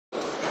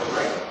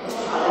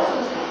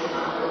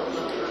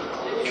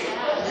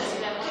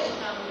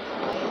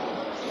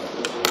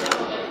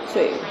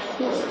see.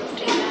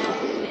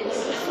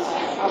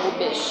 I will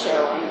bet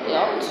Sharon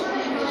out. 7, 8,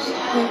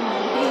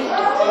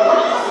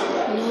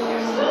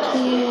 9,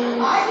 10,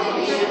 11,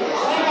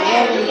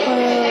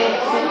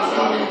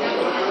 12,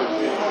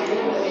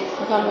 13.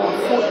 I've got about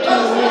 14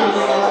 minutes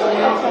right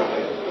now.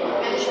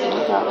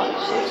 I got like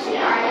 60.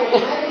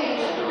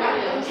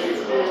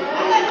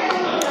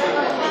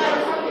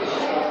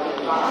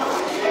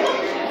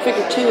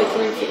 Figure 2 or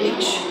 3 for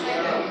each.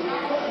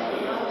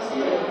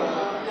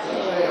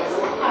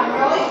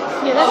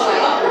 Yeah, that's right.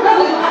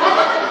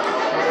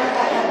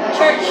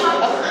 Church.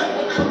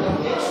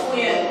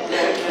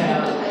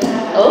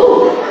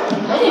 Oh,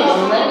 they didn't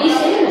even let me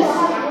see this.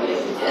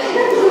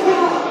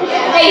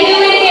 Hey, who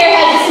in here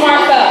has a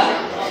smartphone?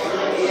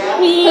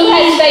 Me. Who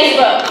has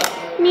Facebook?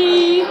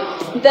 Me.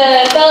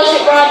 The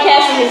fellowship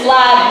broadcasting is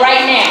live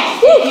right now.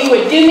 If you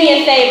would do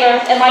me a favor,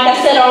 and like I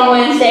said on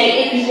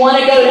Wednesday, if you want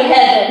to go to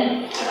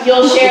heaven,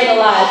 you'll share the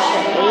live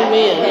stream.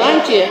 Amen.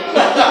 Thank you.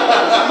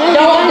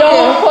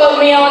 Don't quote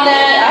me on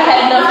that. I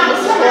have nothing to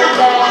support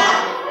that.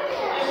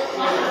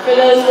 For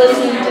those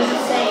listening to the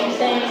same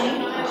thing.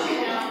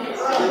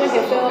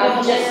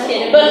 I'm just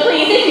kidding. But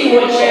please, if you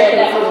would share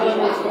that with me.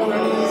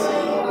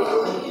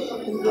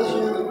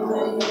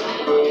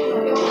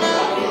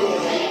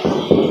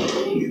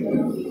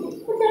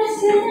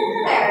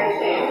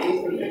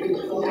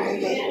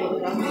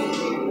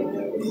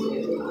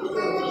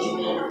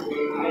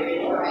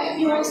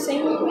 You want to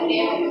sing with me?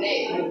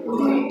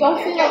 Don't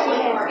feel like you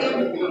have to.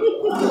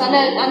 Because I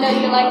know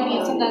you're like me,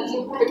 and sometimes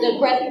the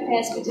breath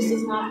capacity just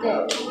is not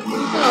there.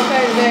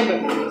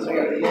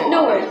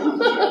 No worries.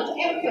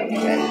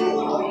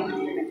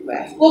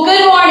 Well,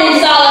 good morning,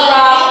 Solid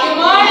Rock. Good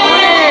morning.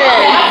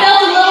 Okay, I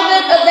felt a little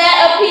bit of that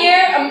up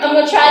here. I'm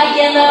going to try it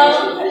again,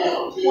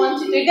 though.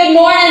 1, 2, 3. Good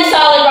morning,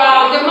 Solid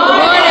Rock. Good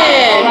morning. Good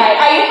morning. All right.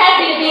 Are you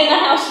happy to be in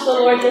the house of the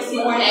Lord this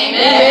morning?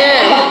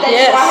 Amen. I hope that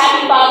you are.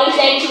 Happy Father's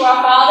Day to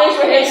our fathers.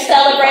 We're here to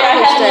celebrate our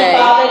Heavenly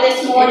Father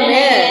this morning.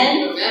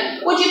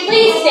 Amen. Would you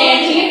please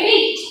stand to your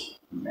feet?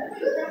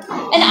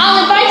 And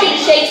I'll invite you to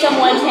shake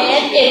someone's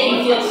hand if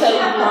you feel so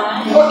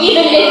inclined. Or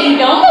even if you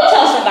don't, go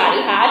tell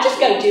somebody hi. Just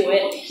go do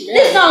it.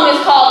 This song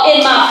is called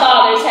In My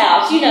Father's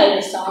House. You know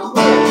this song.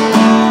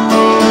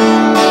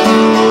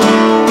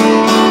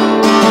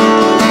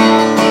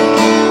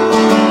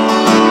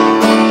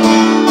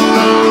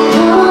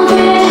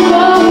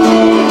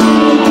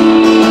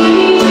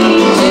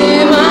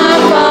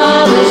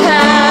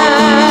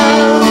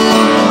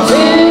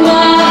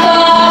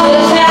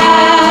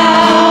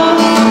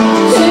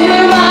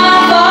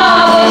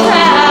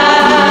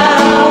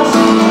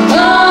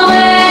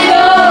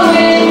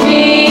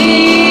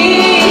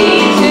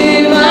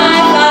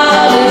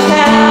 Father's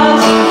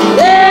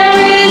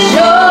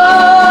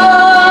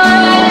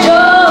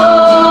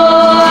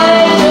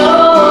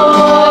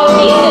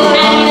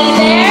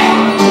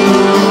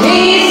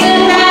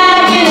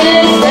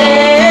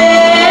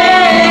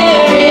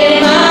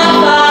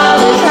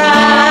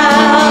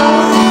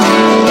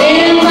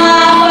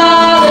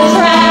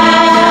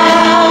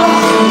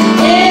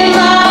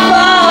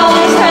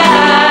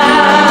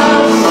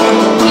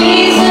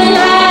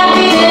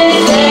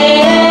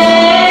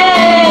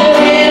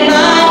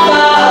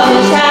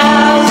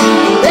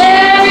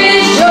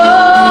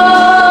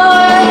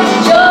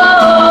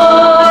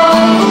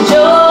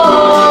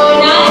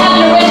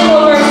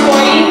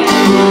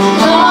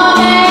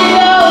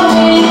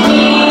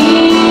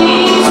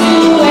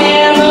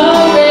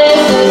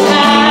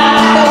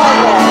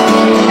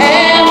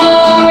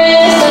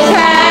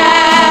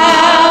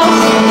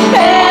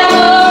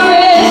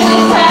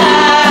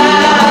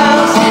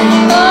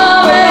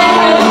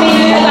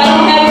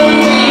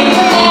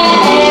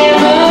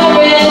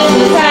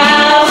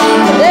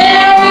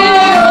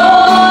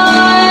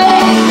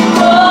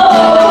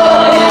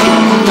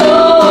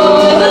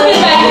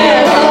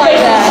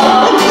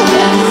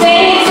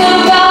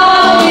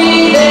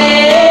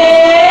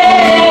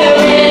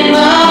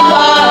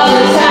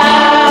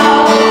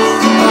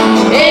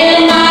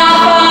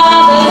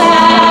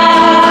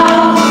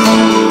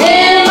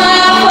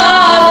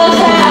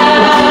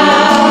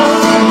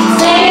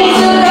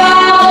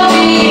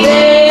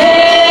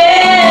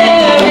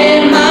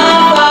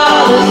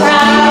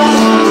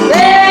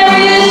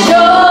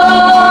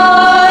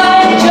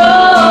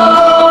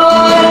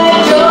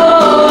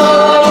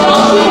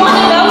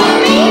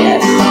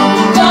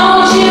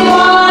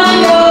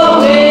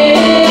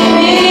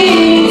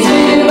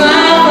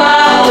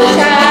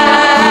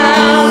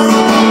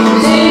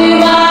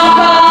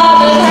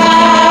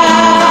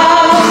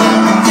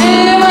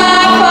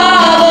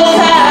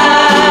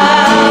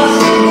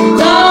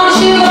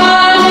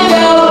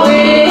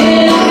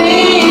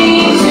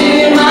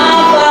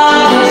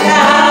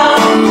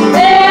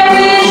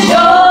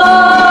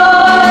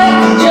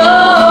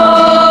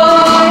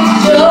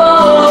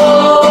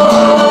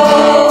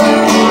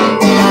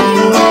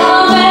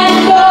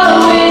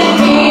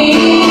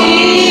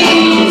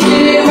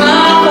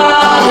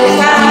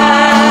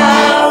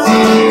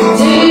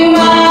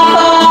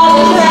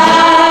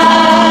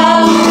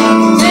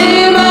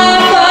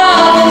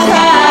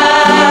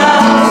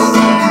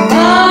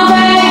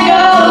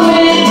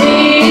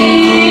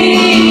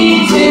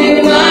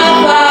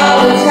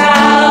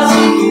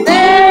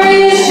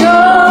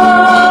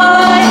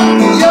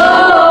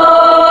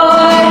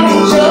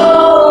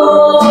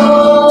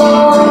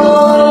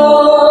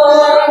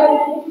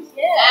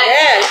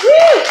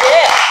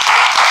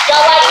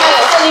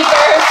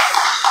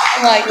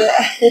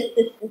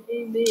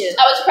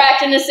I was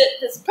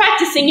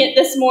practicing it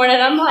this morning.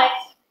 I'm like,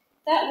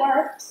 that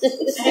works.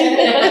 It's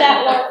stupid, but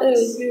that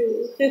works.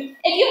 If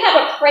you have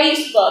a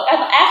praise book,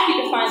 I've asked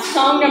you to find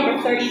song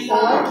number 34.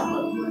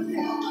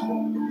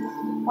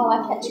 While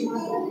I catch my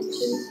breath.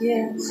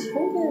 Yes.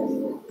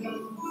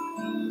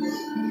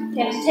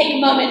 Okay, just take a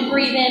moment and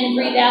breathe in and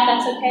breathe out.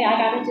 That's okay. I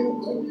got to do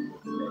it too.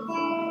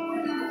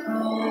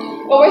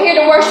 But we're here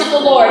to worship the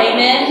Lord.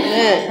 Amen?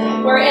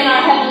 Amen. We're in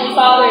our Heavenly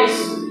Father's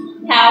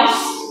house.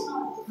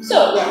 So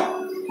it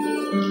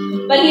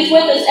works. But He's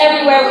with us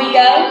everywhere we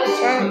go.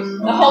 That's right.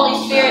 The Holy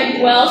Spirit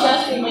indwells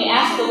us when we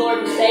ask the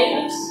Lord to save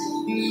us.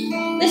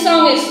 This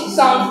song is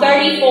Psalm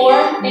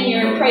 34 in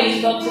your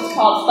praise books. It's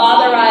called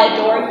Father, I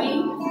Adore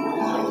You.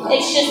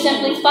 It's just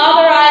simply,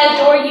 Father, I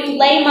adore you.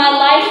 Lay my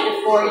life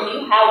before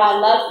you. How I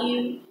love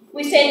you.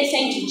 We say the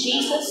same to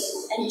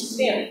Jesus and His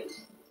Spirit.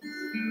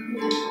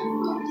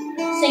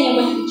 Sing it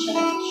with me,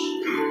 church.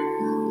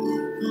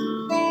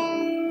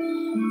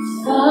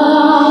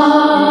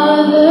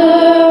 Father,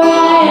 I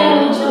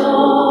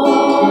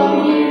adore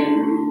you.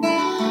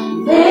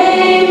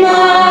 Lay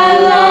my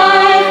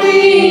life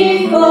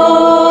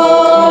before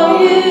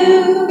you.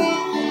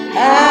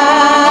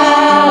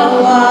 How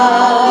I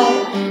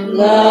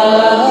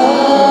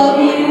love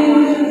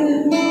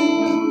you.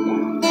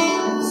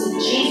 So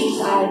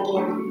Jesus, I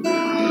adore you.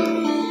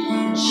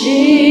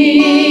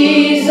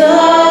 Jesus,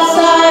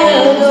 I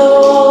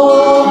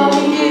adore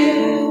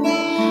you.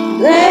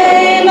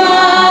 Lay my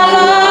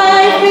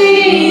life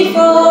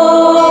before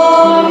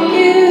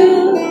you.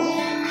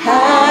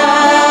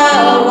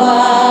 How I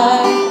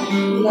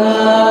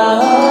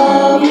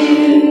love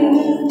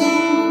you.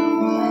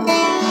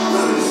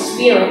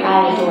 Spirit, I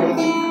adore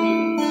you.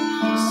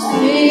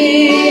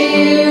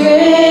 Spirit,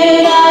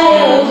 I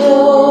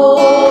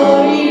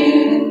adore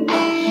you.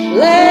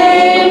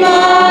 Lay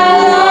my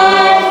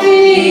life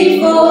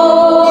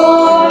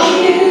before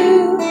you.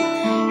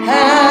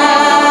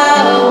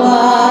 How I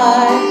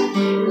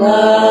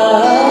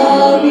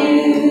love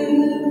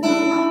you.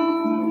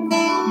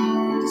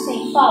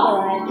 Sing, Father,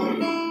 I adore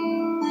you.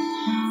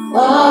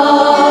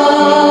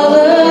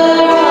 Father,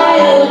 I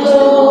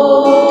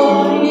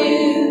adore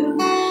you.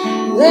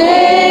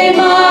 Lay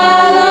my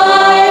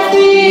life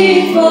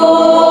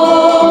before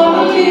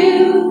you.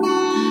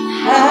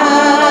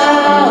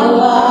 How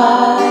I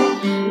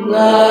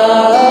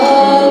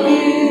love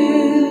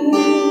you.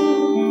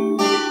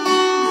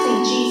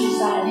 Sing, Jesus,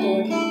 I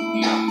adore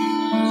you.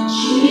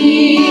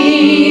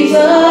 Jesus,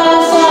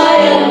 I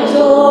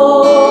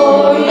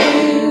adore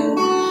you.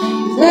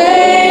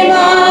 Lay my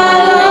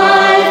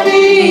life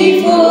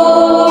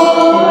before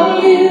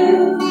you.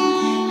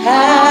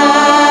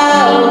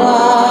 How I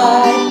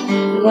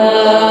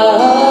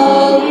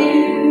love you.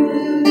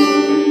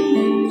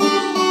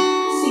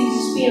 Sing,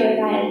 Spirit,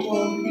 I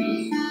adore you.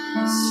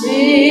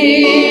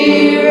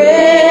 Spirit,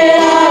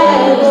 I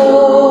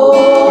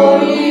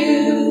adore you.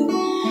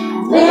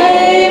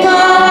 Lay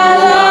my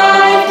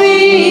life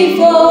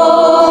before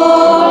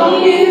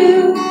you.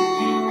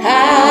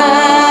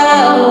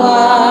 How I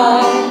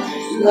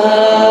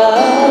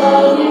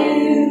love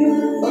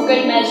you. For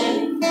good measure,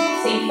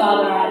 sing,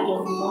 Father, I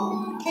adore you.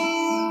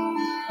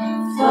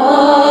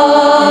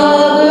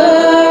 Father,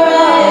 I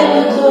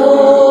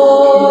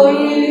adore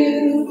you.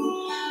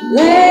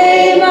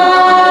 Lay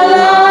my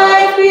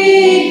life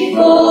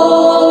before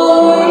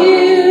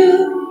you.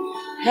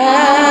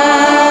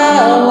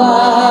 How I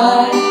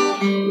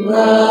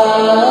love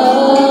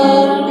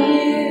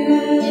you.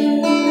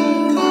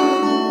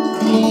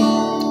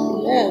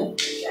 Amen.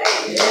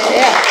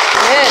 Yeah.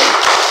 Amen.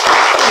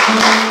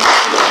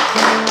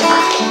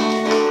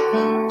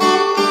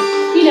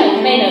 You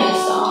may know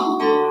this song.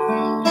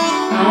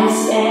 I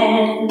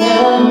stand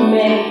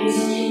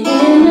amazed in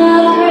the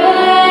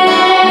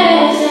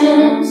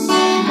presence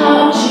of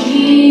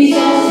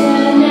Jesus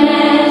the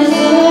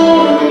Nazarene.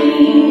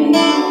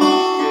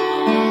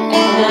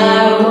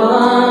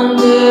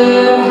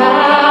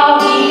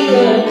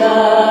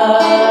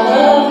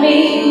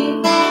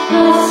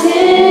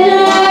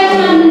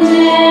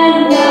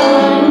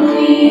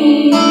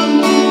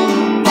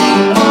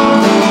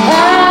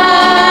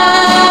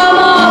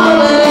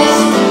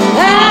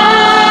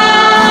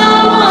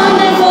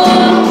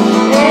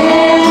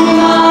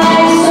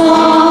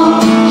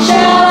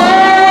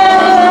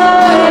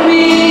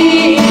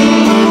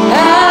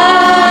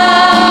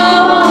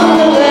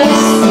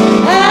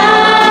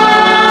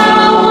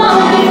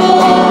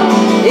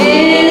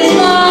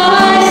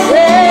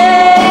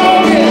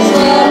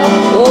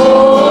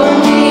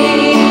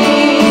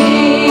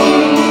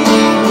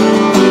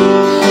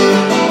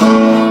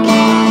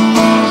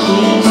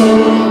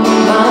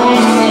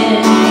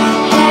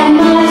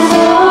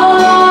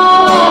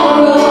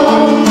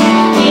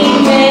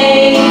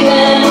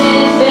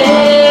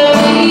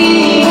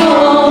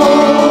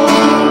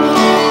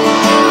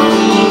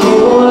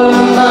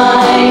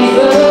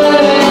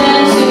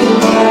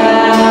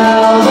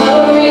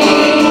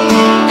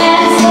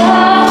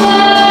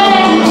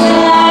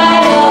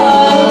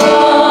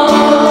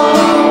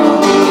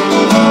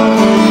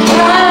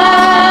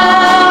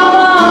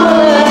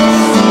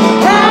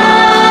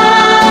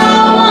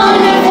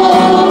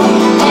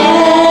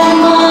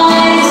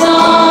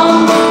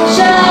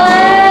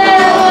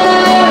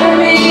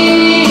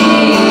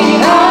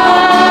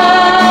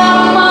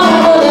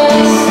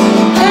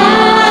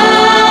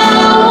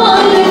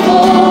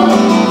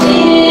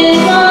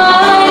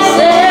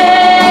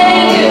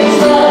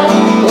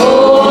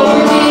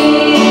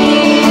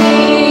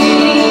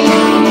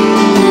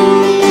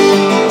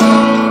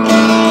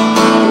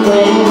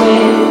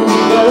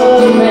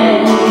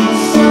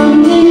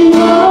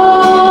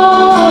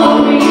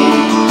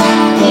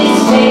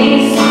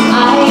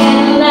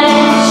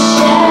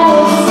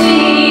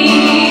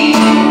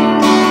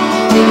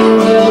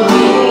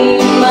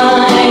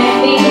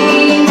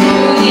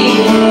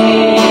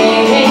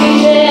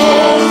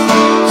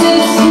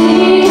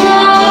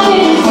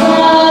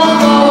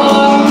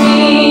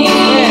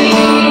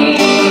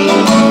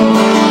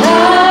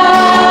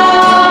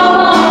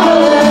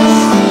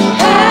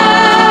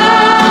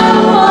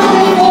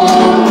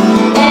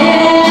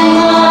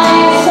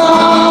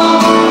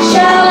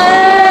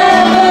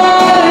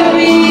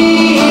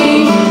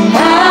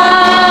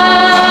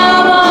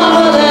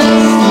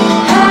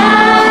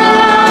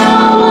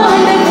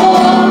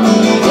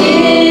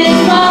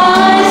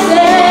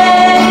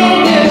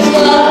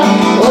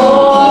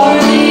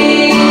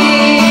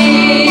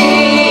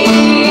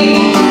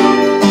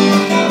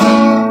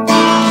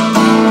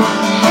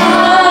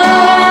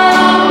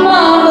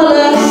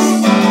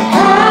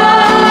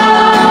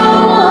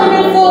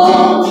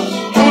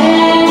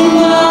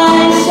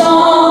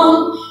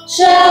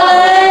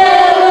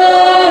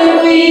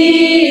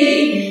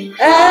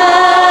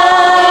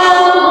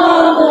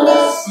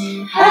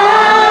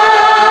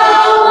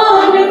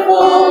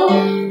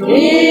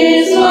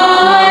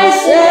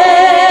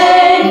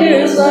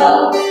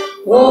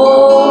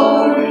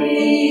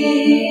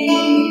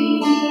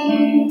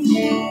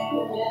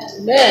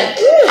 Amen.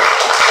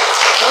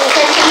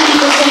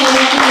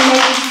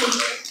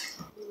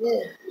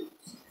 Yeah.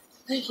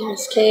 Thank you,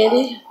 Miss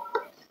Candy.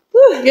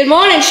 Whew. Good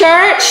morning,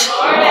 church.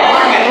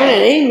 Good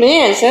morning.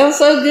 Amen. Sounds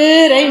so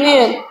good.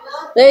 Amen.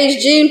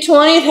 Today's June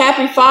 20th.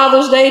 Happy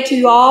Father's Day to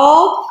you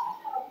all.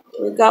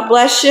 God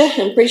bless you,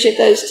 and appreciate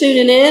those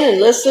tuning in and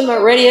listening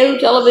on radio,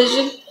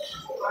 television,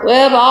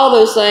 web, all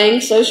those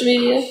things, social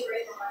media.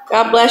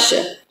 God bless you.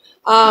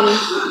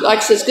 Like I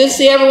said, it's good to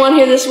see everyone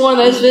here this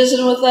morning, those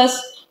visiting with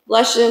us.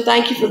 Bless you, and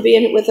thank you for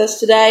being with us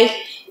today.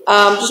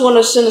 Just want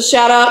to send a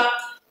shout out,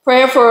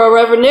 prayer for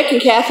Reverend Nick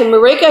and Catherine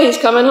Marika. He's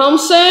coming home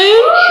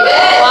soon.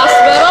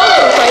 Hospital.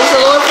 Praise the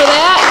Lord for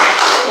that.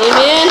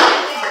 Amen.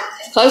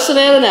 It's closer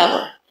now than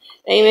ever.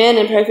 Amen.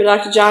 And pray for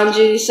Dr. John and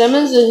Judy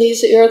Simmons, and he's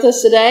here with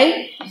us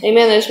today.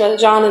 Amen. There's Brother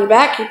John in the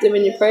back. Keep them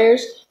in your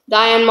prayers.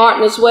 Diane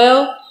Martin as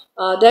well.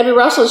 Debbie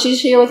Russell, she's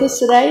here with us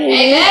today.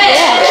 Amen.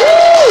 Yeah.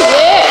 Woo,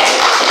 yeah.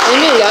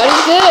 Amen. God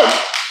is good.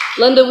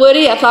 Linda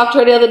Woody, I talked to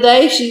her the other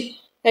day. She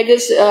had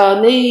good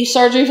knee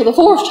surgery for the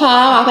 4th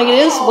time, I think it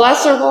is.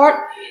 Bless her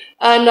heart.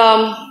 And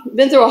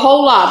been through a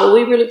whole lot, but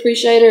we really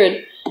appreciate her,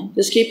 and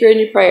just keep her in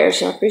your prayers.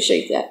 So I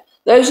appreciate that.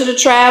 Those that are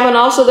traveling,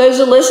 also those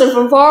that listen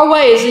from far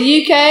away, is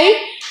the UK,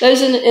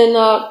 those in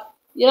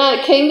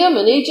United Kingdom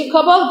and Egypt, a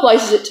couple other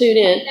places that tune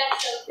in.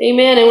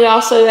 Amen. And we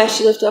also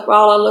actually lift up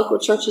all our local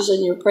churches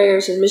in your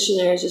prayers and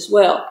missionaries as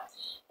well.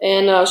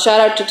 And shout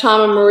out to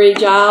Tom and Marie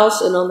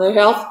Giles and on their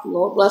health.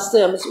 Lord bless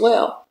them as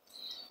well.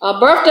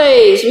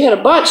 Birthdays, we had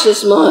a bunch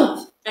this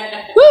month.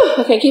 Whew,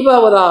 I can't keep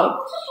up with all of them.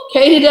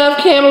 Katie Duff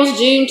Campbell's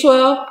June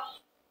 12th.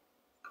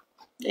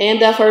 Ann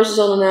Duff hers is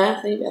on the 9th.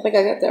 I think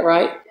I got that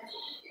right.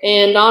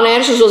 And Dawn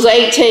Anderson's was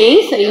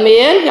 18th.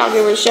 Amen. Y'all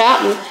give her a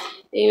shout. And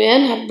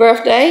amen. Happy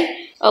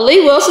birthday.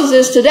 Lee Wilson's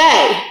is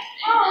today.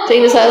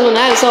 Tina's husband.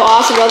 That is so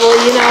awesome, Brother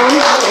Lee. You know him.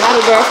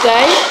 Happy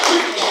birthday.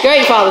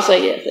 Great Father's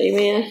Day gift.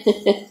 Amen.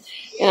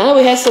 And I know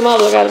we had some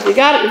other. If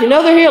you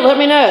know they're here, let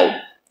me know.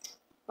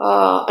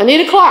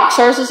 Anita Clark's,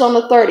 hers is on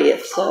the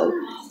 30th. So,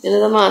 end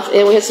of the month.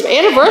 And we had some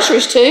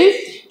anniversaries too.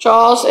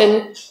 Charles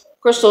and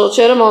Crystal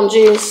Chittum on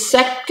June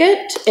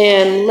 2nd.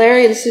 And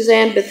Larry and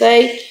Suzanne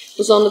Bethay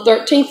was on the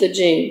 13th of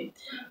June.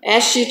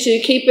 Asked you to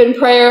keep in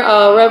prayer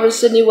Reverend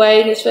Sidney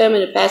Wade and his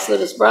family, and Pastor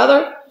his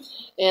brother,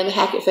 and the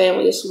Hackett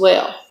family as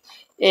well.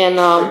 And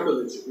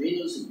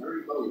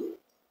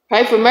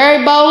pray for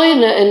Mary Bowley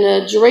and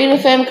the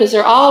Jarena family, because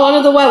they're all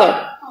under the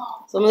weather.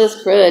 Some of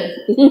this crud.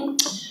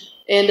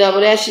 And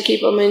would ask you to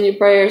keep them in your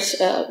prayers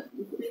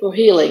for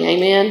healing.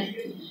 Amen.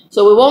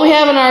 So we won't be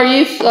having our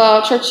youth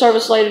church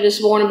service later this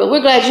morning, but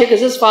we're glad you're here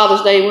because it's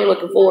Father's Day and we're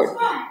looking forward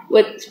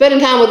with spending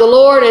time with the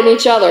Lord and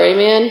each other.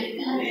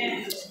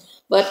 Amen.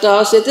 But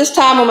so at this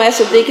time, I'm going to ask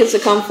the deacons to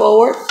come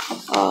forward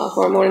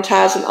for our morning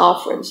tithes and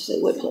offerings. If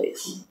they would,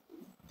 please.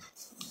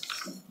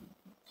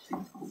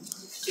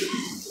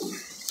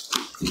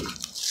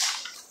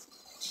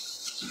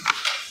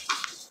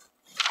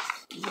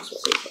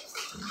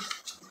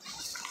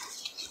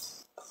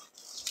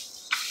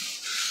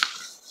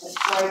 Let's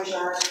pray,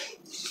 church.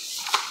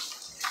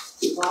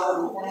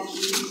 Father, we thank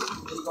you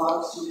for brought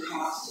us to your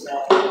house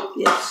today.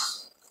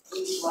 Yes.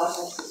 Please bless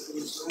us as we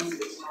bring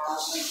this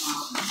house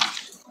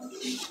and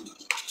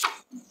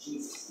in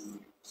Jesus' name.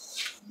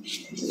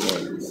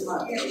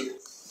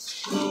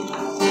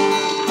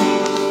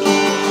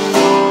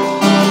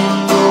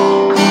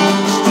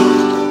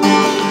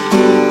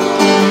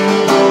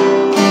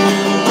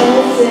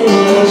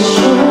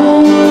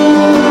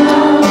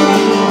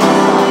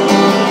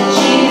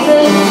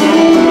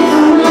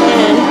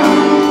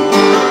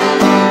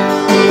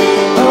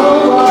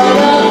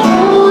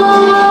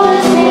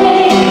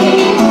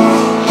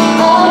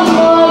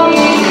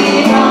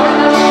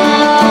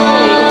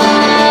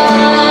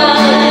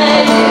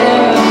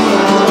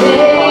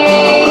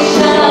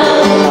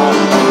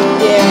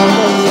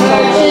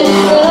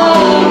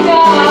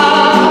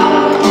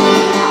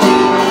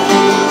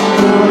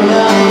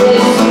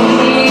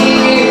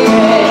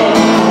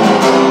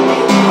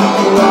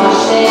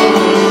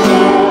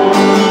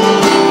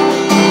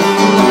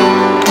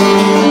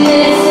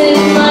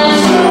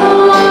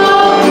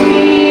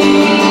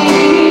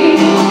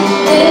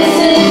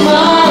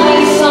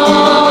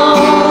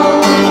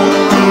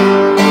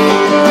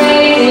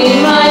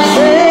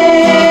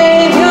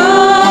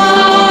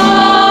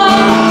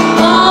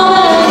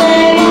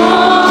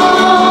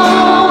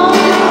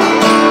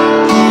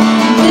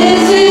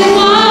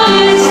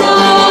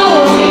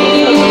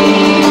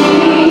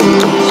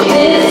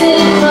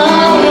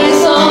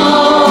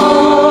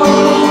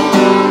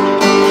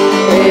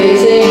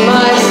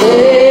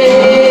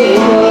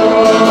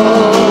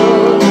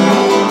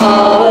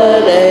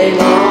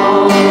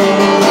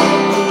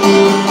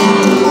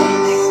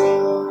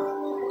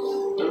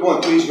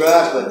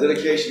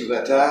 Dedication of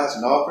our tithes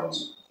and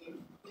offerings.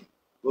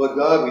 Lord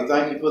God, we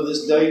thank you for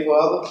this day,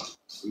 Father.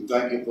 We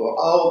thank you for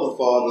all the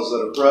fathers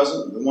that are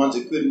present, the ones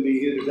that couldn't be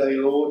here today,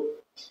 Lord.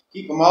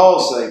 Keep them all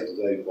safe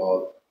today,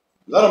 Father.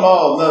 Let them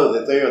all know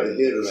that they are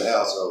the head of the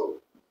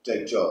household.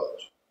 Take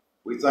charge.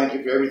 We thank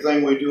you for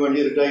everything we're doing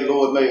here today,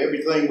 Lord. May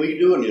everything we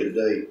do in here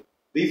today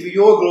be for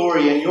your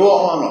glory and your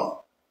honor.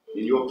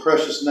 In your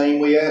precious name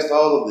we ask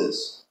all of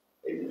this.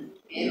 Amen.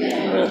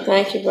 Amen. Well,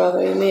 thank you,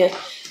 brother. Amen.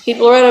 Keep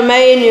Loretta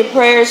May in your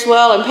prayers as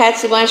well, and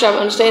Patsy Blanchard. I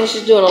understand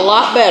she's doing a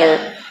lot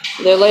better.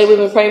 The lady we've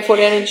been praying for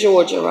down in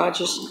Georgia,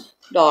 Roger's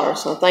daughter.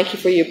 So thank you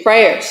for your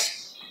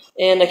prayers.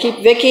 And keep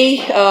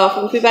Vicki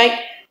from the Bank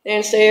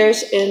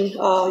downstairs in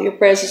your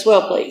prayers as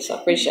well, please. I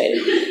appreciate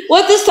it.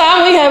 Well, at this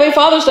time, we have a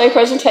Father's Day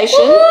presentation.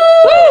 Woo!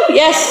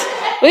 Yes,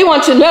 we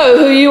want to know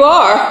who you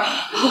are.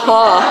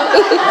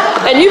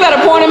 And you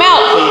better point them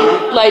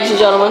out, ladies and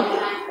gentlemen.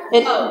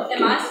 And,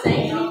 Am I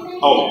saying anything?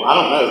 Oh, I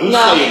don't know. Who's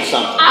saying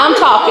something? I'm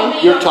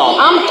talking. You're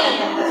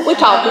talking. We're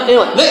talking.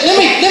 Anyway. Let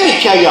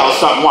me tell y'all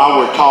something while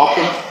we're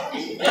talking.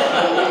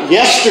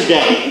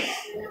 Yesterday,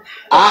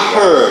 I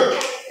heard,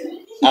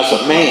 as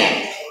a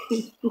man,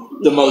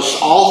 the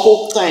most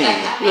awful thing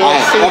I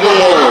have ever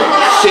heard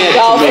said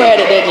Y'all to me. read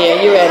it, didn't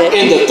you? You read it.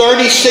 In the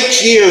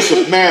 36 years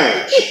of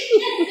marriage,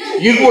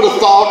 you would have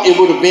thought it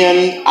would have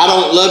been, I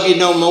don't love you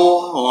no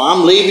more, or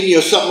I'm leaving you,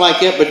 or something like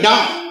that. But no,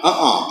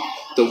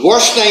 The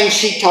worst thing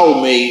she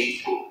told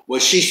me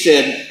was, she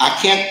said, I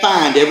can't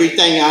find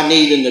everything I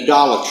need in the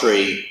Dollar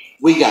Tree.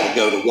 We got to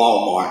go to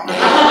Walmart.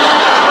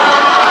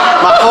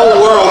 My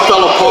whole world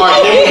fell apart,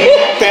 and then we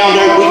found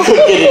out we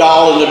couldn't get it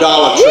all in the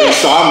Dollar Tree,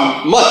 so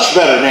I'm much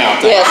better now.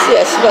 Yes,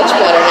 much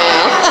better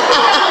now.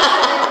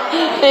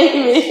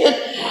 Amen.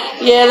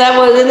 Yeah, that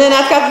was, and then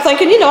I got to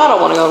thinking, I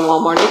don't want to go to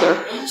Walmart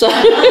either. So,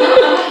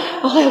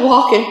 I'm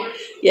walking.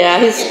 Yeah,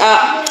 he's,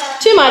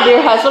 to my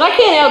dear husband, I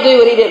can't outdo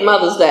what he did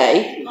Mother's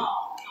Day.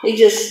 He's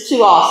just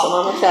too awesome,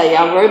 I'm going to tell you.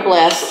 I'm very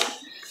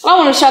blessed. I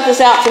want to shout this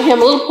out to him,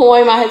 a little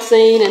poem I had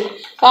seen, and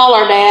to all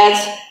our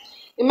dads.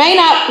 You may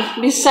not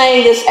be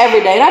saying this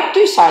every day, and I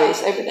do say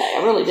this every day,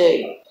 I really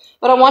do.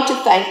 But I want to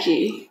thank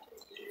you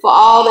for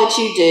all that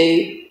you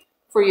do,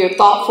 for your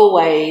thoughtful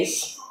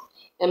ways,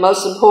 and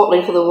most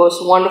importantly, for the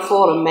most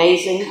wonderful and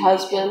amazing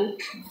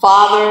husband,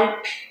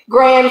 father,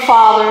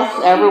 grandfather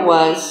there ever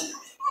was,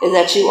 and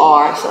that you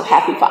are. So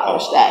happy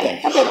Father's Day.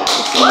 Happy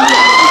Father's Day.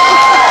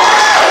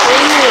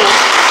 Amen.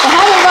 So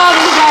happy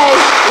Father's Day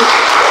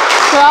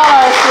to all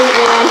our sweet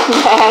men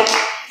and dads.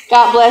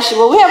 God bless you.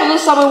 Well, we have a little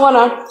something we want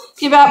to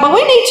give out, but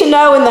we need to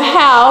know in the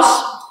house,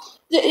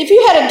 if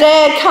you had a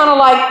dad kind of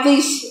like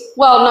these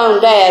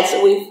well-known dads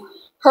that we've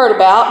heard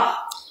about,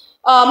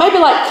 maybe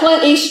like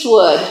Clint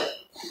Eastwood.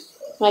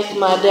 Make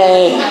my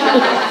day.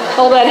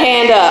 Hold that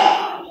hand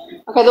up.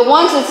 Okay, the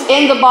ones that's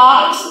in the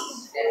box,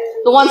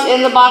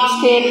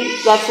 Candy,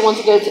 that's the ones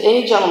that go to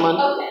any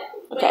gentleman.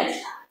 Okay,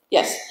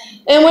 yes.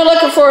 And we're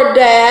looking for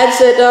dads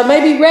that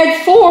maybe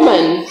Red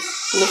Foreman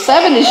in the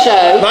 70s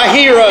show. My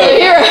hero.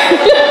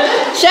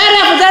 Shout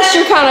out if that's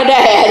your kind of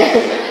dad.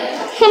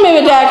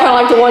 Maybe a dad kind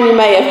of like the one you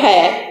may have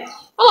had.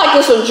 I like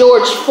this one,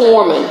 George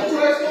Foreman.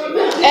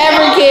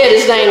 Every kid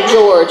is named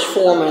George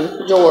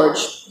Foreman. George,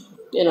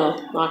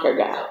 like our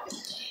guy.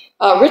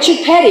 Richard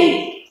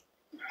Petty.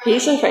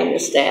 He's a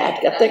famous dad.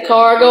 Got that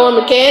car going,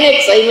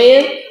 mechanics,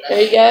 amen.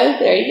 There you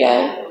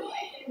go.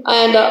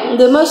 And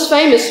the most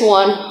famous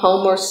one,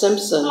 Homer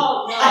Simpson. I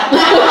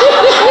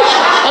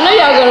know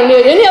y'all are going to do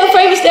it. Any other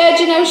famous dads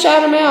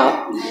shout them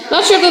out.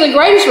 Not sure if they're the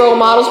greatest role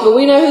models, but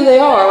we know who they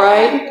are,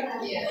 right?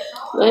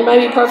 They may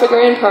be perfect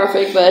or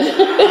imperfect, but...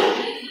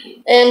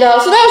 And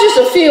so that was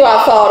just a few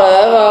I thought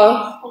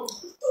of.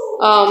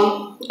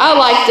 I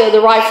liked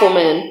the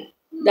Rifleman,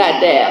 that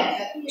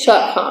dad,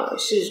 Chuck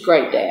Connors. He was a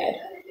great dad.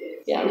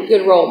 Yeah,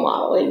 good role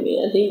model,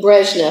 amen.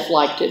 Brezhnev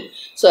liked it,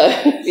 so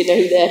you know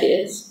who that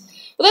is.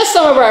 Well, that's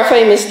some of our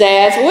famous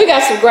dads. Well, we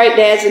got some great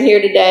dads in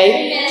here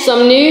today.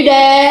 Some new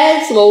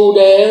dads, some old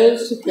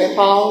dads,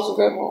 grandpas,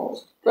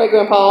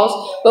 great-grandpas.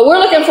 But we're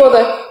looking for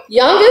the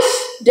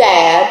youngest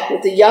dad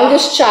with the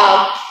youngest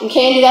child. And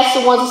Candy, that's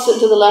the one that's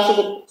sitting to the left of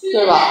the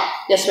box.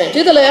 Yes, ma'am.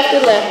 To the left,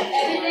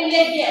 Everything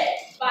they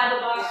get by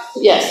the box.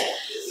 Yes.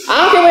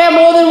 I don't care if we have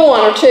more than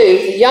one or two.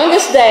 The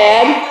youngest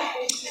dad,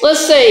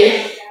 let's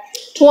see,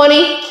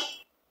 20,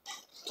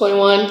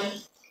 21,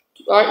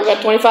 all right, we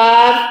got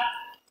 25,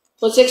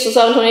 26,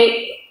 27,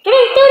 28, 30,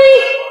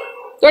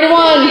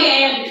 31,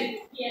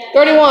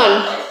 31.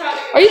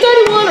 Are you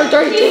 31 or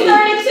 32? He's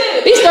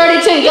 32. He's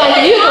 32.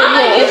 Thank you.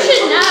 You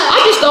should know.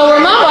 I just don't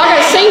remember. I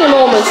got senior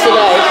moments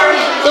today.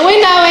 So we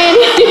know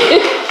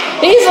Andy.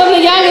 He's one of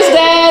the youngest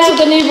dads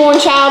with a newborn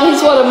child.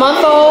 He's what, a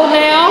month old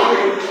now?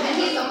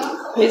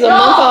 He's a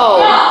month old.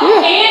 Yeah.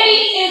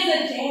 Andy is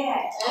a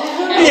dad.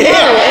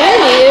 Yeah,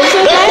 Andy is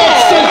a dad.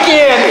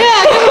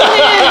 Yeah, give him a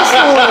hand this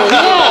morning.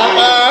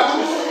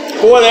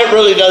 Yeah. Boy, that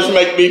really does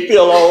make me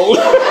feel old.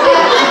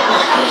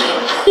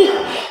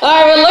 All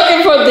right, we're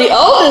looking for the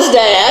oldest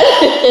dad.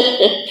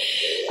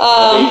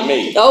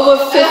 Over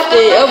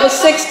 50, over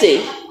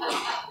 60,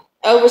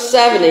 over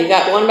 70.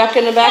 Got one back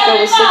in the back,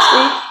 over 60.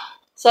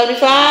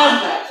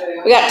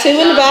 75. We got two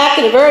in the back,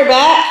 in the very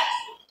back.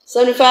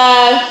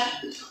 75.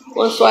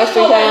 Once, twice,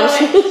 three times.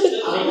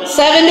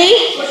 70.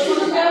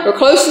 We're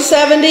close to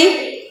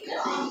 70.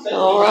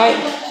 All right.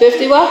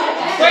 50 what?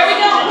 Where we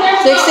going?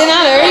 69.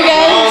 There you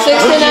go.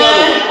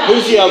 69.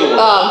 Who's the other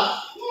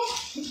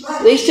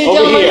one? These two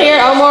gentlemen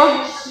here,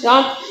 Omar.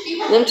 John,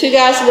 them two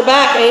guys in the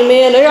back,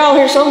 amen. They're all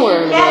here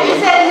somewhere. Kathy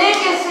said Nick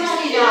is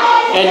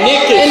 69. And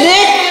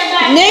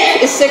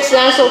Nick is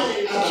 69. So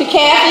to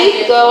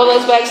Kathy, all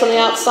those bags on the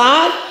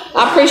outside.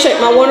 I appreciate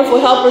my wonderful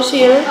helpers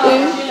here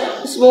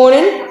this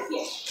morning.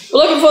 We're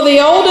looking for the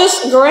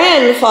oldest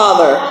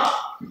grandfather.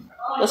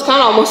 That's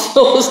kind of almost as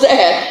old as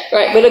Dad,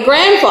 right? But a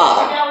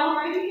grandfather.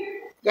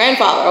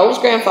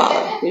 Oldest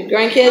grandfather. You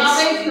grandkids?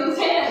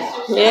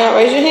 Yeah,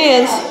 raise your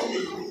hands.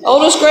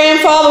 Oldest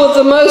grandfather with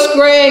the most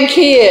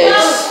grandkids.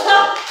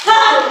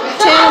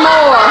 10 or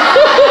more.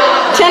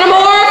 10 or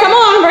more? Come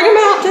on, bring them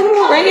out. 10 or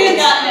more grandkids.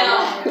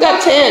 We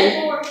got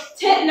 10.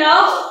 10,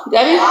 no.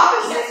 Debbie?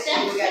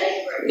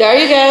 There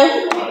you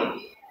go.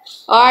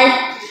 All right.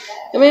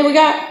 How many we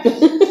got? 10,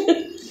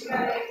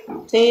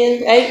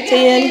 8,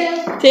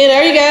 10. 10,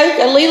 there you go.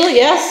 Got Leela,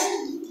 yes.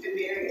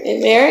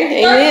 And Mary,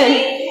 amen.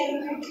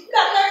 13.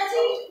 Got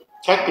 13.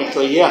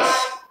 technically,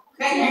 yes.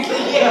 We do.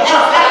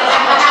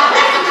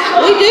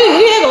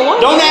 We have a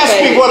lot. Don't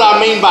ask me what I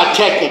mean by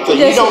technically.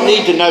 You don't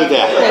need to know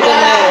that. It doesn't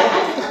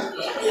matter.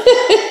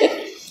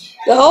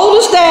 The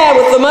oldest dad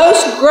with the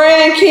most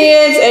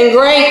grandkids and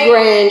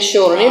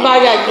great-grandchildren.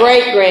 Anybody got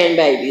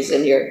great-grandbabies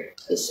in here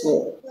this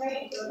morning?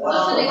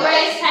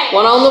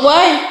 One on the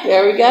way.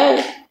 There we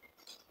go.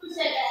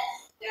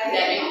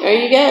 There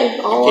you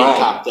go. All Can't right.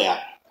 top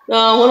that. No,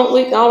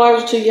 all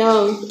ours are too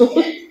young.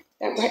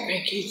 Got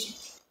great-grandkids.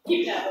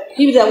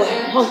 Keep it that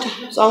way. A long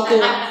time. It's all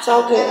good. It's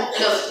all good.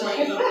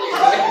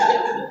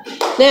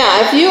 Now,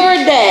 if you are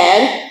a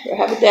dad, or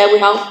have a dad,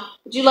 would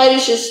you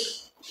ladies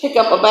just pick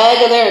up a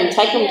bag of there and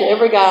take them to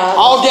every guy?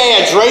 All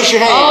dads, raise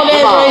your hand. All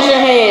dads, raise your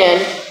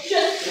hand.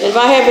 If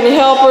I have any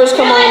helpers,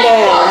 come on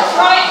down.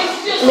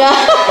 No.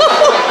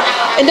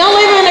 And don't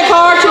leave them in the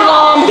car too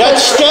long.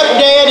 That's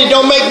stepdad. It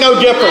don't make no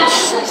difference.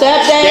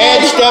 Stepdad.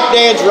 Dad,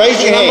 stepdads,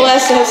 raise your hand. I'm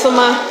blessed to have some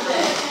of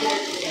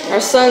our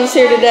sons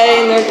here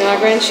today and our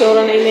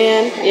grandchildren.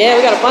 Amen. Yeah,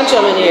 we got a bunch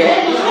of them in here.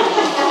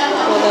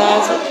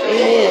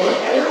 Amen.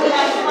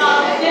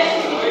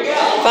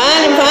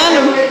 Find them.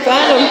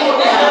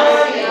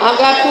 I've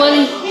got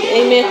plenty.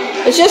 Amen.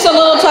 It's just a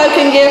little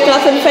token gift,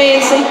 nothing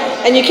fancy.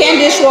 And you can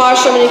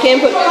dishwash them and you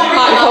can put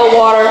hot and cold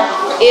water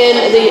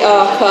in the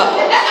cup.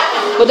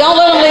 But don't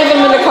let them leave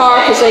them in the car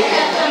because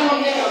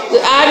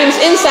the items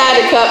inside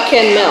the cup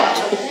can melt.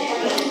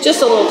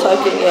 Just a little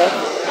token gift.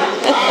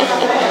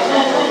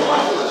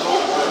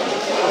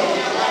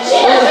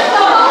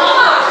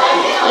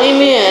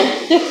 Amen.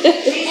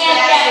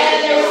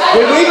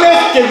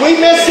 Did we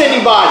miss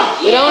anybody?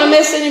 We don't want to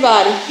miss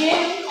anybody.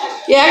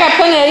 Yeah, I got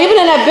plenty of, even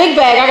in that big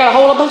bag, I got a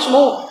whole bunch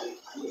more.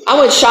 I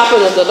went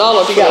shopping at the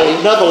Dollar Tree. You got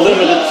another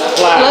limited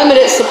supply.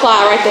 Limited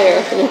supply right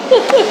there.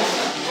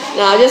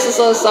 No, just a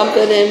little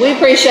something, and we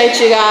appreciate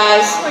you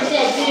guys.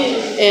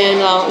 And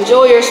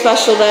enjoy your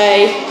special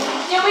day.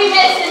 Did we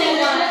miss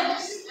anyone?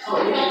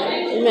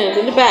 Amen.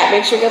 In the back,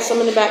 make sure you got some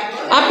in the back.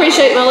 I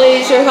appreciate my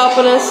ladies who are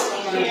helping us.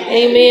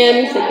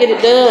 Amen. To get it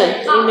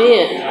done.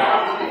 Amen.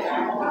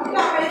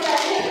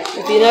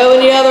 If you know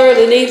any other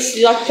that needs,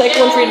 you'd like to take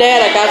one for your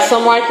dad, I got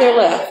some right there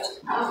left.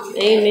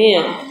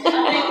 Amen.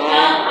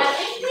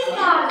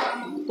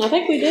 I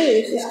think we do.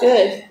 This is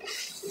good.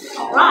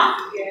 All right.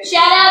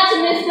 Shout out to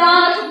Miss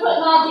Donna for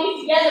putting all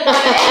these together.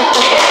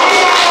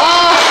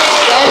 Oh,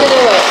 glad to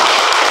do it.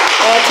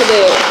 Glad to do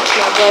it.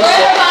 God bless you.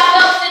 Wherever my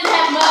folks didn't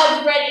have mugs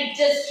ready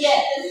just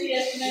yet this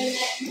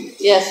afternoon.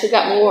 Yes, we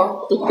got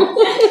more.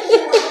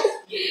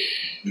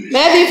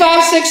 Matthew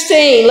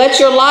 5:16. Let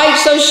your light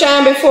so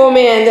shine before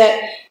men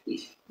that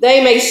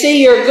they may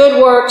see your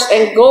good works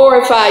and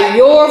glorify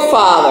your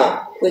Father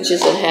which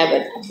is in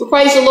heaven. We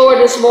praise the Lord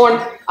this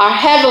morning, our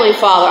Heavenly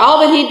Father, all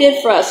that He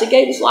did for us. He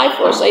gave His life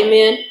for us.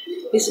 Amen.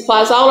 He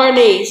supplies all our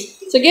needs.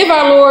 So give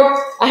our Lord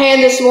a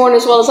hand this morning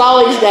as well as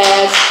all these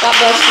dads. God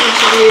bless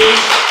each of you.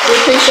 We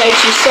appreciate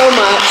you so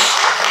much.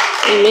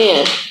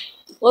 Amen.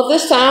 Well, at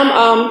this time,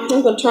 I'm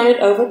going to turn it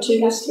over to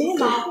Miss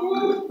Anna.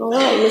 All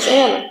right, Miss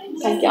Anna.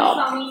 Thank y'all.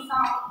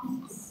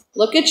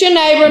 Look at your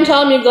neighbor and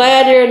tell him you're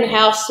glad you're in the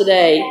house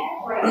today.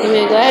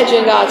 Amen. Glad you're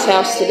in God's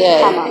house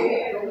today. Come on.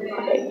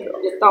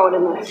 Just throw it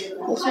in there.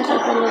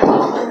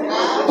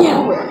 Yeah,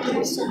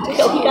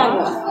 you got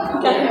enough.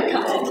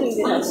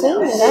 That's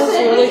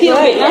really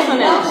great.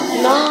 Nothing else.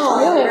 No,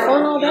 really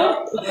fun all day.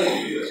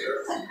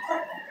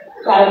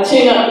 Gotta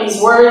tune up these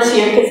words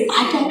here because I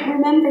don't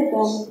remember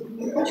them.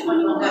 Which one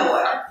you want to do?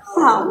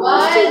 Oh,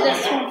 let's do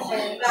this one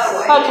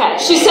first. Okay,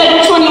 she said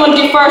which one you want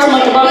to do first and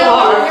like the both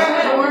of her.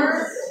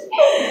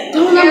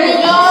 Don't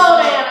remember.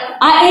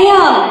 I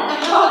am.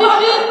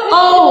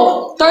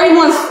 Oh,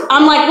 31's.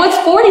 I'm like, what's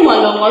 41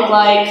 gonna look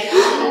like?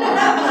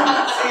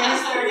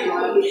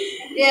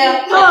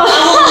 Yeah. Oh.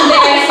 I won't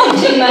embarrass him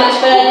too much,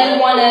 but I did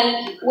want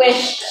to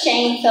wish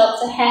Shane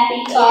Phelps a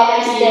happy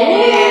Father's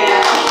Day.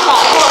 Yeah.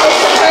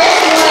 It's the first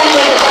one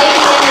with a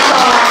baby in his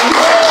arms.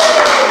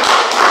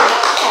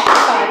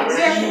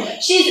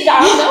 She's,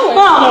 I don't know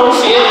where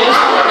she is.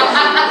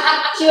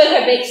 She was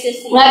her big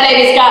sissy. That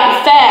baby's gotten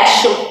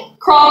fast. She'll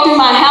crawl through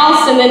my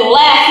house and then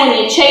laugh when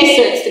you chase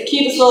her. It's the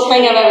cutest little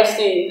thing I've ever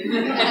seen.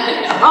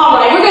 All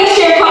right, we're going to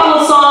share a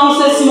couple of songs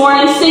this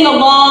morning. Sing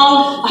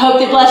along. I hope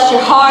they bless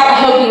your heart. I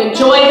hope you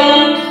enjoy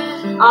them.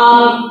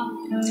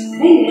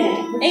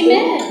 Amen.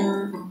 Amen.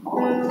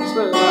 It's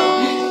really low.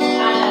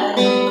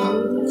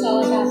 That's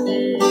all I got to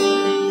say.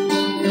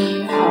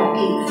 I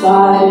keep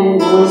fighting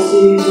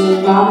voices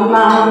in my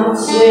mind that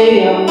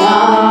say I'm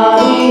not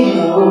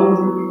enough.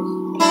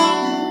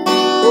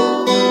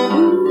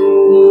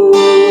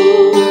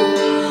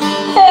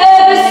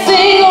 Every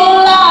single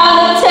lie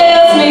that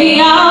tells me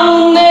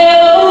I'll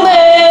never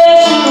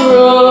measure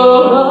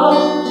up.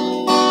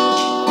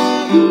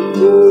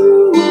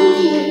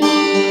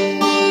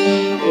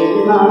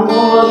 Am I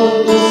more than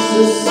just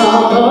the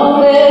sum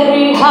of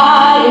every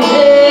high and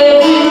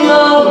every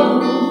low?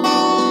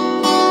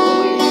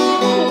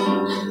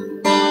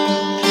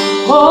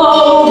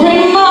 Oh,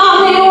 remind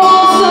me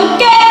once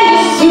again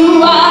just who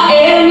I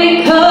am,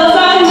 because I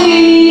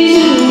need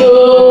to know.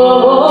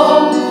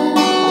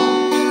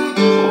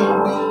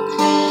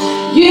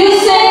 You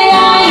say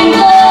I'm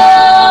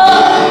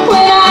loved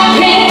when I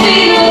can't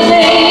feel a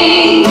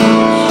thing.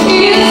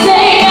 You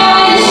say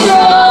I'm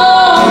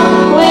strong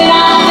when I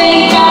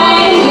think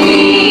I'm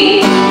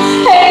weak.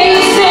 And you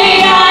say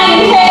I'm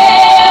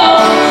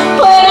held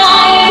when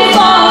I am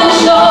falling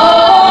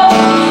short.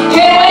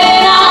 And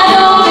when I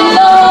don't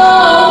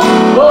belong,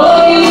 oh,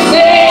 you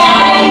say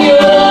I'm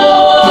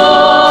yours.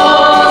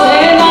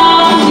 And I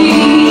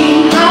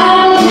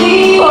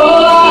believe,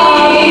 oh,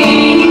 I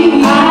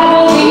believe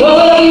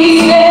what you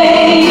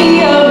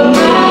say of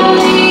me.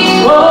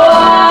 Oh,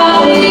 I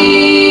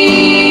believe.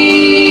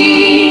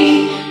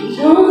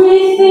 The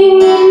only thing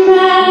that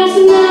matters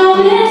now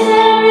is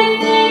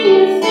everything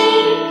you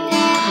think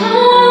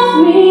of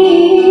me.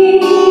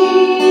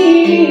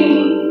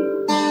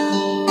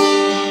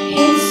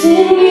 It's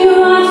in you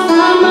I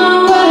find my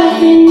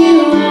worth, in you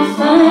I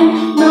find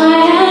my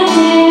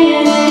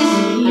identity.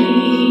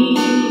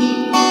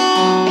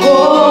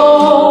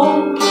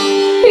 Oh,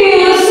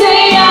 you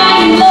say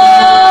I'm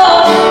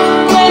loved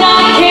when I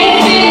can't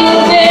feel a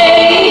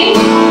thing.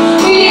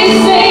 You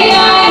say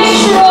I'm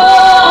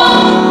strong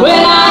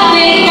when I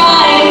think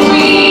I'm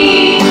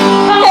weak.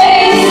 And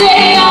you say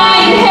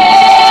I'm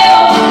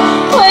held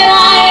when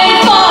I am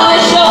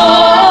falling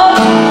short.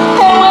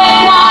 And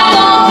when I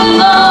don't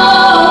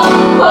belong,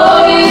 oh,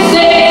 you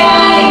say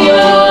I'm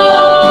yours.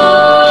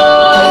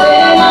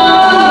 And I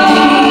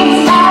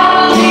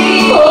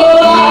believe, oh,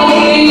 I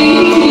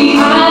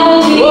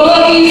believe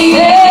what you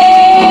say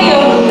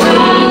of me.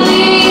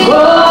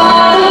 Oh,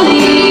 I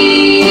believe.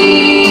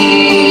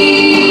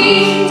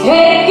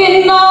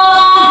 Taking all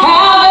I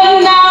have and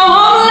now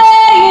I'm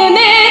laying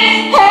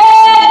it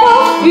at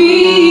your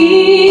feet.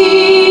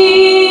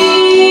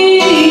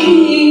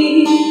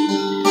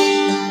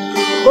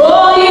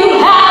 Oh, you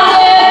have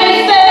every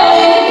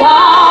failure,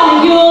 God, and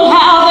you'll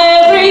have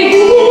every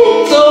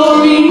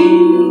victory.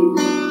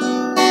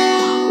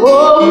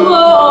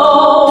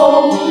 Oh,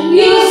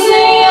 you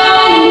say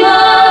I'm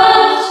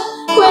loved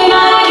when I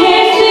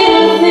can't feel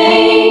a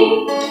thing.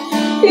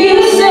 You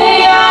say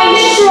I'm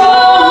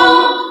strong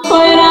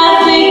when I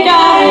think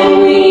I'm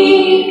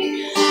weak.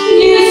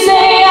 You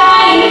say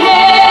I'm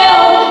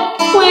held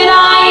when I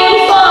am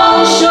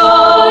falling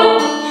short.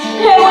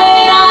 And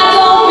when I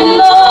don't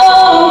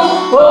belong,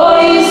 oh,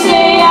 you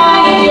say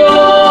I'm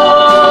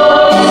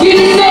yours. You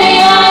say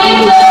I'm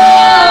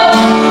loved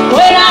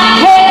when I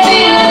can't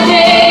feel a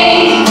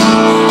thing.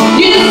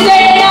 You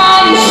say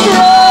I'm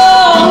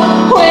strong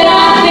when I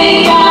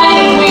think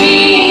I'm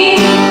weak.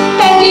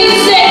 And you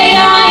say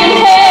I'm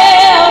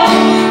held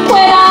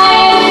when I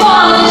am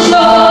falling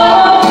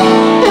short.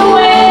 And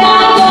when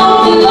I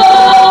don't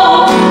belong,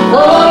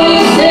 oh, you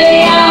say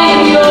I'm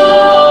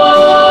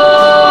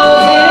yours.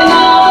 And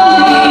I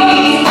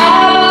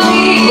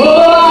believe,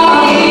 oh,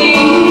 I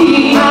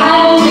believe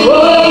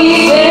what you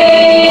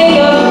say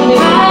of me.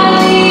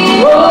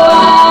 Oh,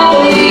 I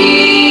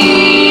believe,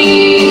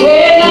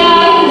 and I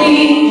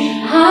believe,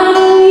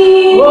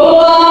 oh,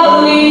 I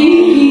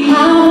believe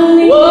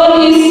what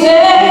you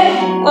say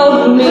of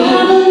me.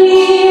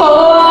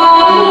 Oh, I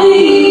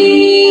believe.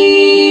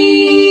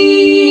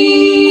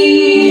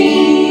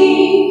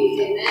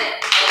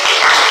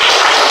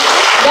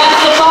 That's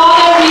the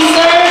Father we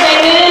serve,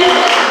 amen.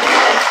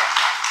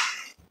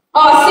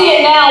 Oh, I see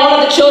it now. One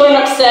of the children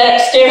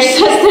upstairs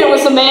says there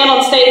was a man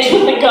on stage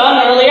with a gun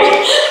earlier.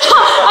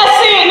 I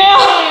see it now.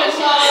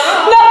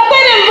 No,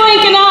 they didn't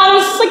blink an eye. I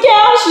was just like,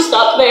 yeah, she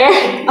stopped there.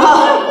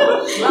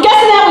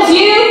 Guessing that was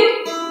you?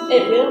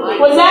 It really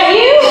Was that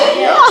you?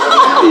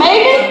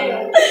 Maybe?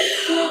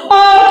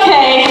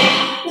 Okay.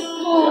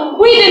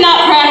 We did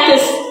not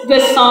practice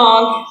this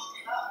song.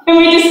 And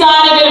we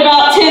decided at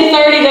about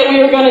 10:30 that we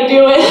were going to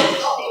do it.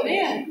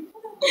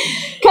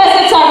 Because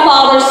it's our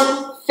Father's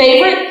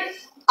favorite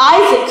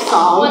Isaac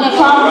song. One of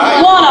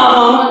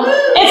them.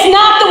 It's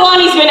not the one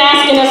he's been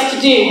asking us to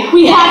do.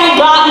 We haven't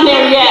gotten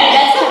there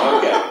yet.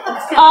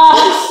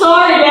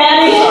 Sorry,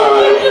 Daddy.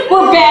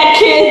 We're bad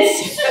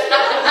kids.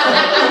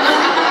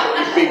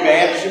 Be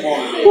bad as you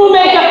want to be. We'll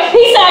make up.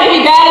 He I can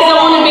be bad as I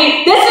want to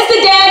be. This is the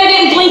dad who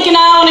didn't blink an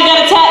eye when I got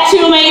a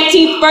tattoo on my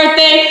 18th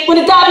birthday. When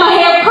I dyed my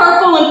hair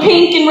purple and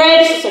pink and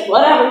red. She's like,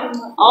 whatever.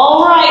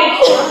 All right.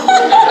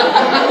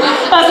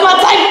 That's my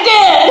type of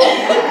dad.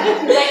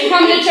 Like, you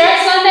coming to church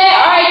Sunday?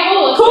 All right,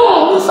 cool.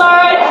 Cool. It's all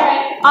right.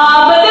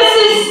 But this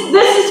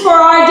is for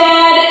our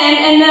dad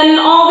and then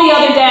all the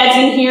other dads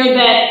in here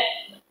that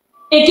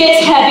it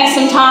gets heavy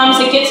sometimes.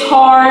 It gets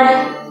hard.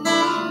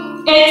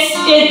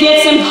 It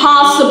gets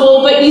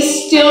impossible, but you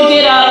still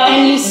get up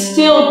and you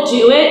still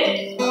do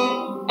it.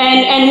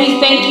 And we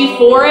thank you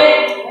for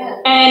it.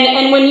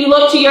 And when you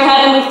look to your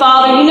Heavenly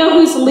Father, you know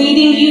who's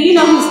leading you, you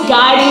know who's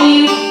guiding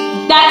you.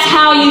 That's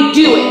how you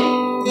do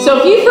it. So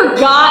if you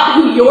forgot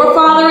who your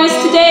Father is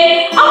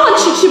today, I want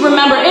you to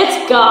remember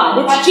it's God.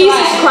 It's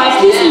Jesus Christ.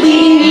 He's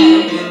leading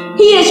you.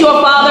 He is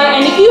your Father.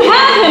 And if you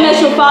have Him as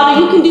your Father,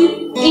 you can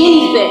do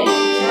anything.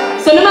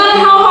 So no matter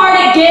how hard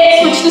it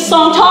gets, which the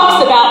song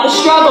talks about, the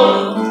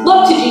struggle,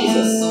 look to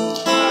Jesus.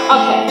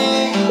 Okay.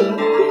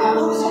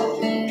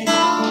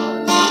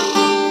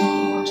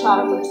 Try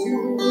to listen.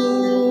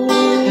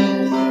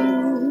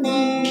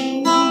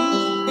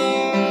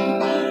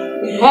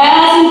 It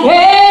hasn't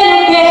been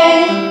a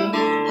bed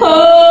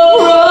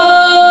of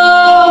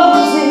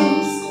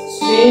roses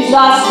since I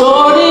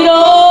started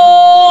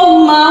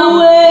on my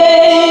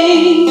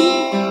way.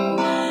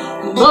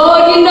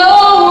 Lord, you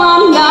know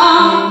I'm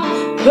not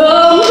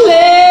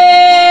complaining.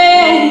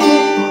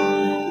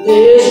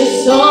 There's just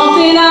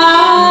something I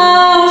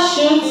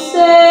should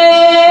say,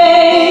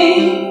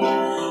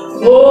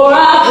 for I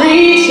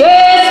preach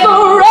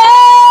desperation,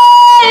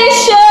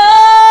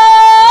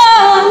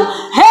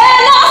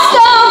 and I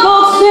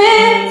stumbled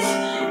since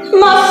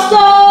my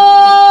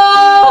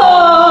start.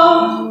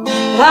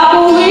 I've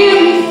been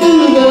weary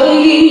through the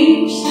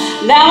years,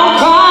 now I'm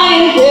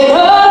crying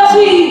bitter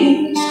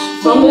tears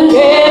from the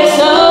depths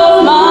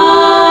of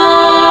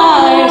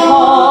my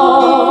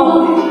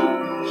heart.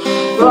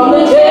 From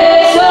the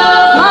depths of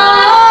my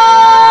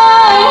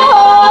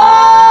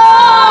heart,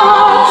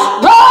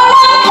 Lord,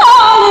 I'm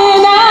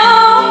calling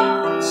out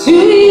to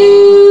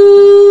you,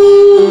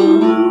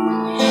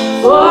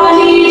 for I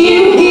need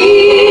you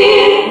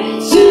here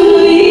to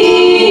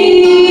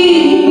lead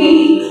me.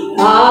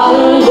 I've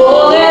done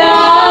all that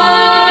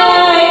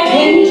I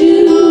can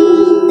do.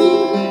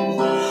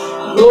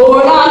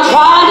 Lord, I'm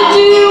trying to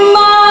do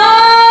my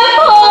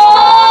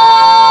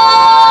part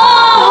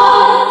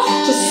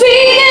to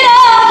see that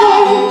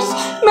others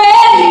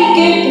make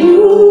it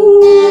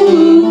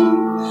through.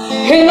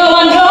 And though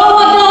I know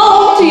I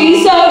don't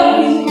deserve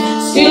it,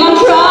 still I'm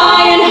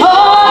trying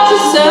hard to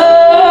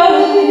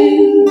serve you.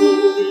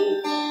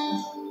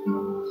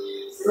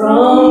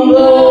 From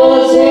the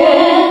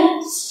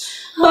depths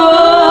of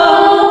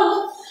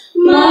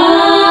my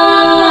heart.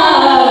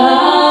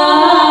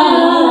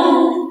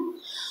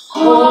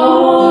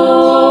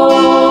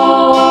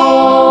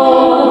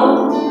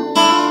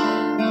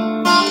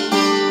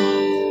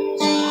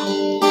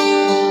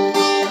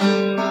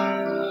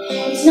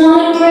 It's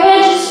not a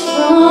prayer just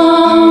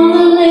from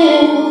the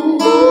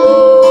lips.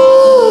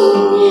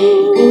 It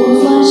goes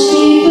much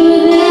deeper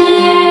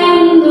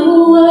than the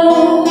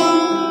words.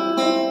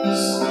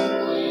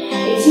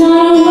 It's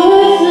not a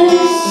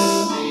worthless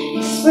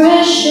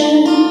expression.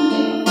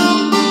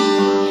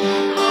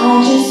 I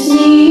just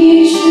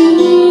need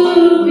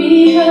to be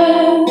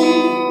heard.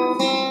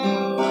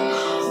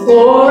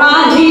 For I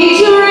need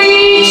to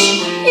reach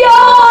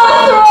your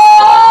throne.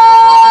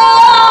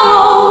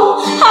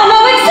 I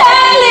know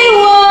exactly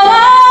what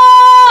I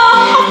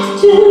have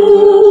to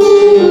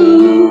do.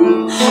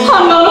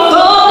 I'm gonna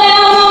fall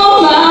down on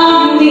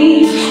my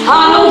knees. I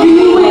know you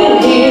will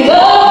hear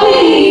the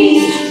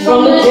pleas from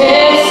the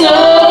depths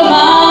of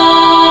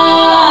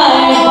my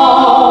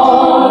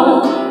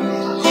heart.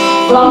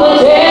 From the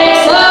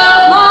depths of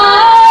my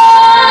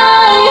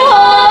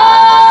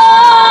heart,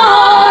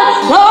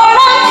 Lord,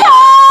 I'm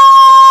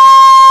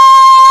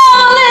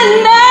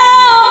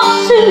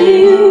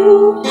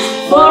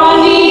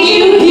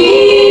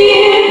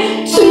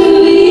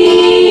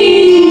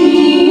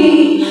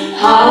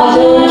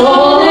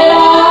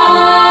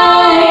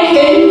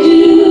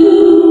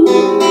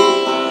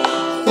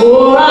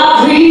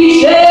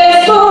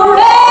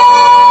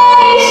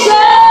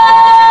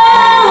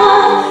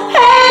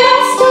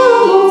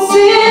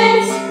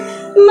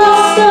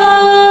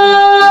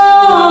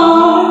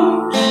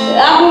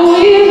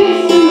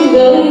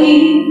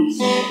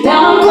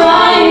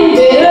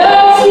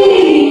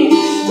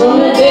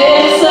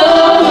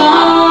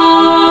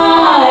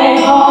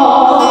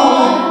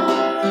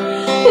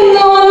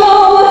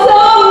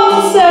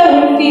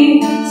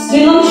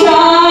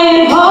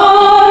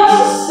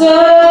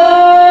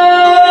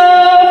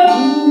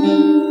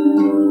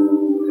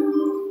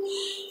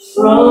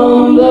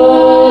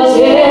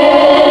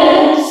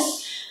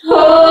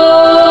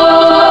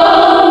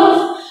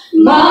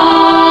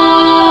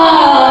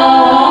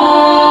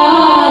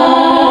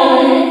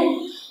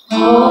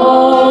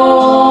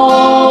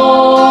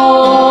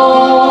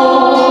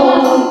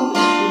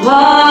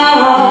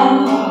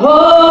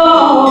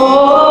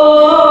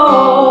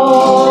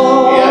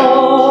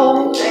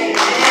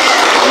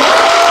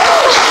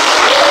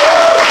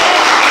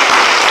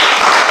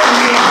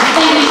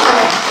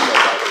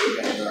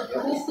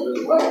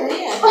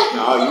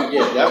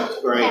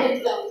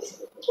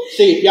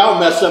See, if y'all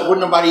mess up,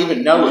 wouldn't nobody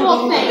even know it.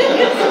 Well, thank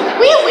you.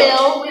 We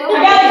will. I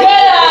got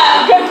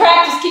a good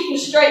practice keeping a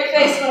straight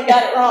face when I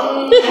got it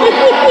wrong.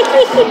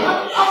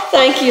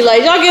 Thank you,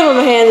 ladies. Y'all give them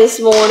a hand this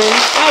morning.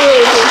 I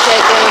really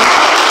appreciate them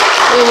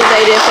doing what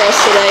they did for us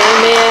today.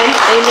 Amen.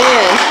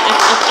 Amen.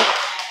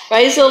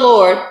 Praise the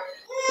Lord.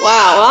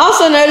 Wow. Well, I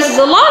also noticed there's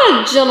a lot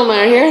of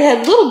gentlemen out here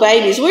that have little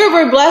babies. We're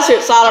very blessed here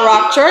at Solid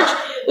Rock Church.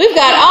 We've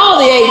got all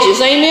the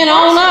ages. Amen.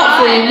 On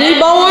up from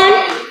newborn,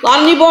 a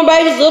lot of newborn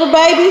babies, little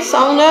babies,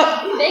 on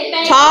up.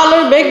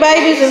 Toddlers, big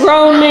babies, and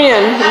grown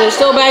men. And they're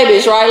still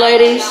babies, right,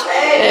 ladies?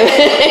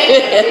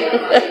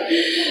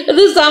 At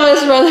this time,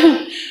 Mr.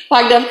 Brother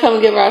Pike to come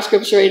and give our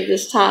scripture reading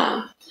this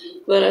time.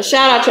 But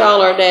shout out to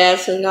all our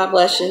dads, and God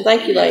bless you. And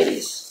thank you,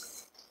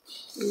 ladies.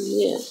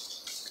 Yeah.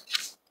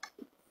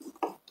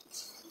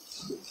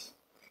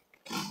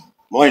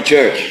 Morning,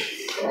 church.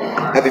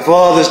 Happy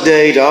Father's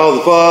Day to all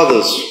the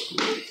fathers.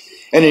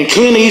 And in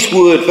Clint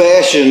Eastwood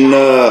fashion,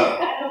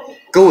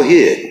 go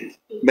ahead,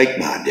 make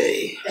my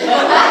day.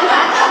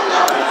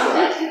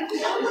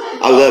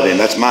 I love him.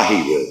 That's my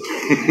hero.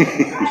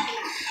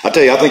 I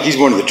tell you, I think he's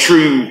one of the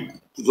true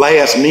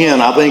last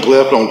men I think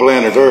left on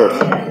planet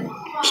Earth,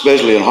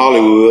 especially in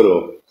Hollywood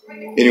or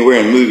anywhere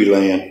in movie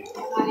land.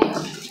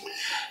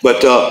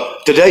 But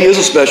today is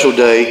a special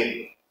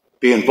day,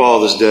 being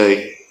Father's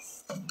Day,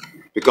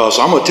 because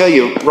I'm going to tell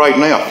you right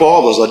now,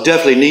 fathers are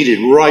definitely needed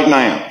right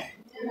now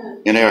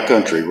in our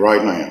country,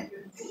 right now.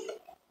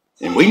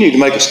 And we need to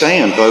make a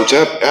stand, folks.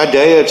 Our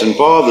dads and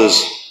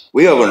fathers,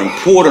 we have an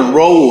important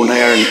role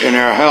in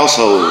our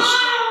households.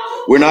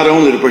 We're not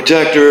only the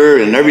protector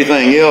and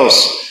everything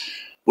else,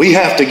 we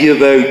have to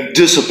give out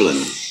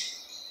discipline.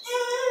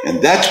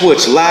 And that's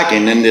what's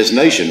lacking in this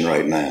nation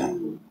right now.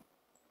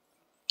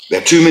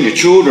 There are too many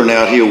children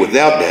out here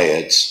without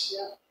dads,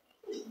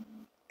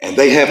 and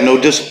they have no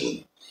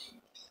discipline.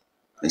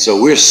 And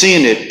so we're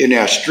seeing it in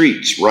our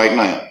streets right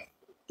now.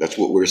 That's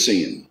what we're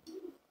seeing.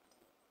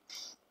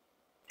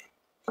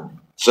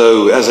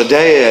 So as a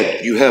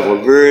dad, you have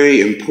a very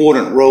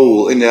important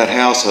role in that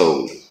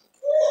household.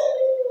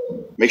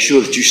 Make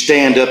sure that you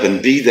stand up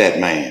and be that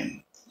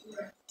man.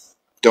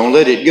 Don't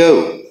let it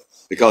go.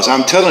 Because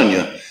I'm telling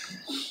you,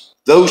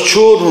 those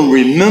children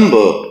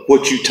remember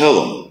what you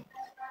tell them.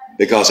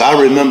 Because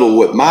I remember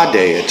what my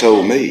dad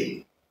told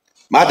me.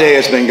 My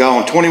dad's been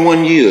gone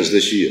 21 years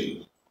this year.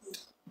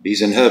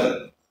 He's in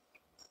heaven.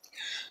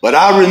 But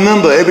I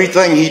remember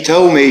everything he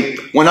told me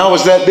when I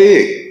was that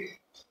big.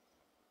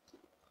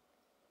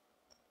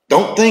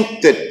 Don't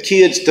think that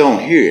kids don't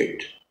hear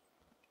it.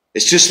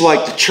 It's just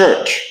like the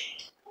church.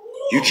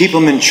 You keep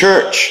them in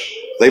church.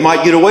 They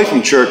might get away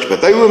from church, but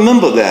they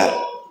remember that,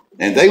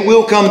 and they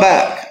will come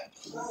back.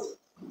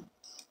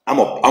 I'm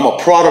a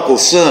prodigal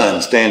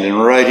son standing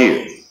right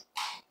here.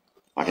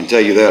 I can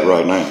tell you that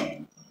right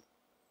now.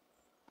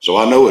 So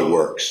I know it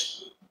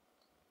works.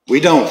 We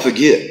don't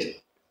forget.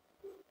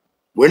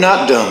 We're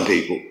not dumb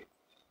people.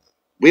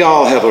 We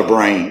all have a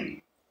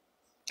brain.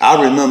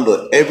 I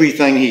remember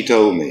everything he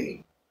told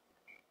me.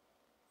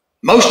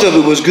 Most of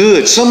it was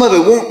good. Some of it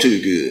wasn't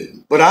too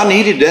good. But I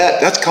needed that.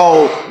 That's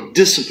called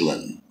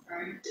discipline.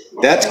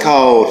 That's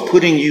called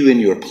putting you in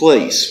your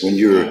place when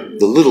you're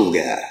the little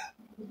guy.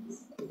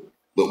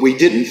 But we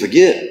didn't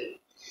forget.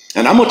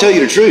 And I'm going to tell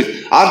you the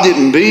truth. I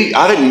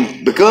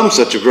didn't become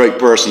such a great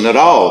person at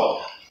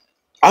all.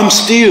 I'm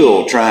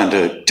still trying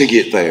to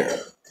get there.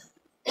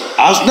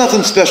 There's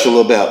nothing special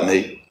about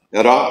me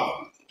at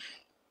all.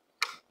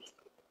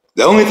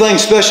 The only thing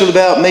special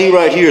about me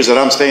right here is that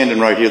I'm standing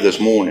right here this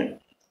morning.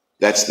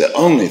 That's the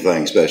only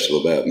thing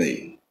special about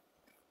me.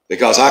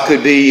 Because I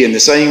could be in the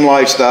same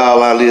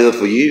lifestyle I lived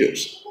for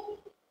years.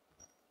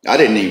 I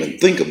didn't even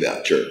think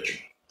about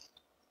church.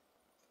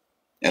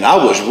 And I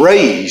was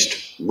raised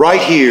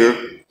right here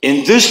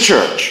in this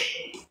church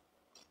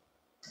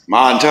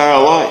my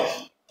entire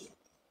life.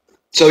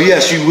 So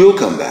yes, you will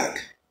come back.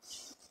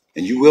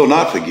 And you will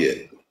not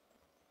forget.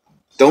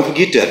 Don't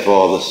forget that,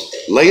 fathers.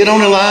 Lay it on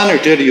the line or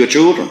tell your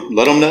children.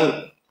 Let them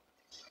know.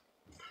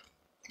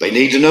 They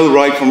need to know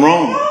right from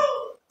wrong.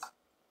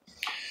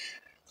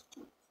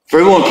 For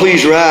everyone,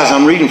 please rise.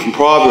 I'm reading from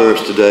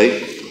Proverbs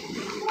today,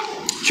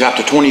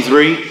 chapter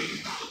 23.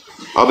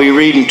 I'll be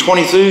reading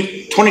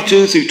 22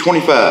 through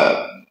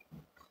 25.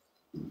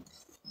 I'm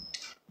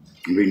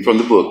reading from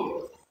the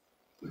book.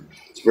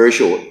 It's very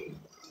short.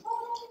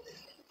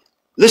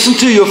 Listen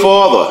to your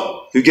father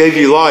who gave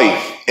you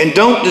life, and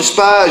don't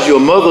despise your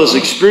mother's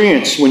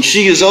experience when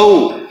she is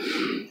old.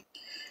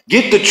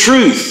 Get the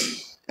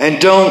truth and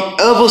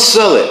don't ever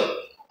sell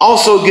it.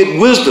 Also get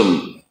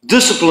wisdom,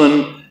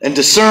 discipline, and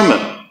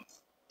discernment.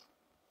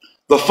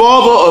 The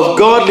father of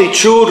godly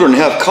children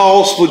have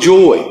cause for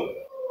joy.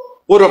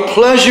 What a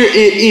pleasure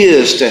it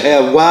is to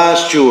have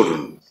wise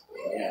children.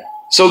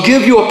 So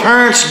give your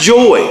parents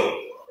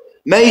joy.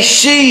 May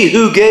she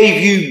who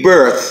gave you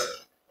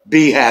birth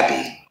be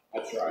happy.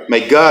 That's right.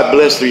 May God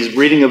bless the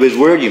reading of his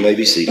word. You may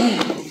be seated.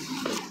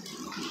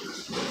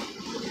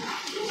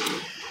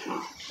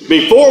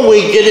 Before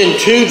we get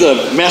into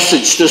the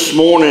message this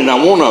morning,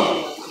 I want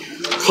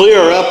to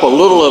clear up a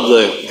little of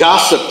the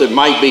gossip that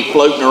might be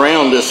floating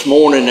around this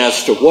morning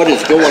as to what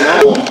is going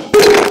on.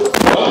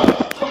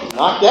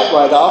 Knock that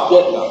right off,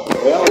 didn't I?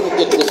 Well, let me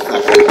get this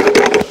back.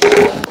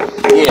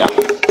 Yeah.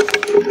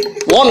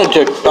 Wanted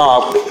to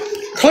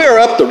clear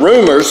up the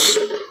rumors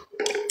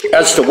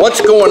as to what's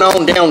going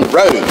on down the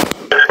road.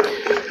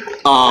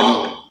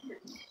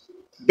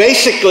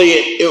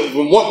 Basically,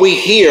 from what we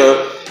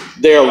hear,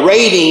 they're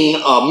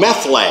raiding a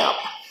meth lab.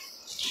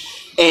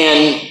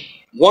 And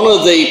one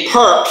of the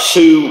perps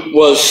who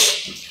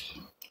was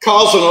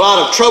causing a lot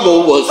of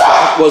trouble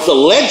was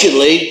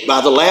allegedly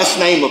by the last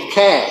name of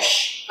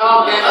Cash.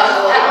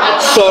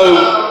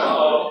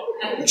 So,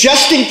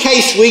 just in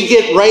case we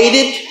get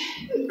raided,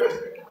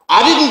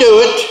 I didn't do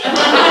it.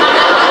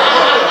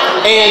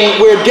 And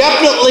we're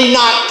definitely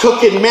not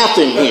cooking meth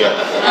in here.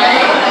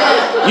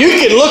 You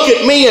can look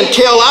at me and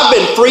tell I've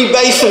been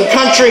freebasing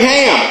country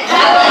ham.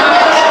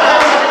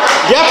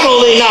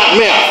 Definitely not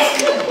meth.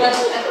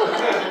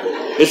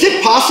 Is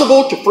it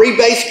possible to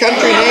freebase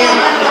country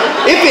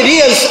ham? If it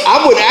is,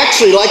 I would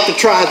actually like to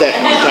try that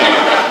one time.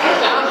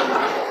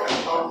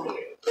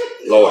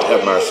 Lord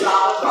have mercy.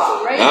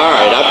 All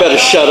right, I better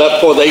shut up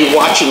before they're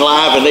watching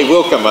live and they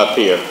will come up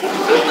here.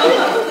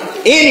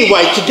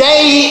 Anyway,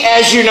 today,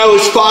 as you know,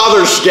 is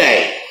Father's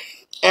Day.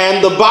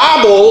 And the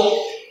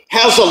Bible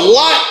has a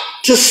lot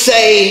to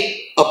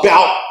say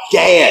about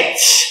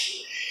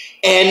dads.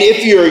 And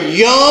if you're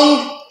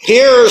young,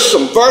 here are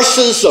some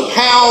verses of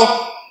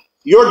how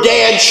your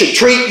dad should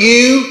treat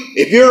you.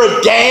 If you're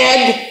a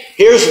dad,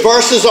 here's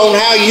verses on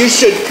how you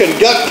should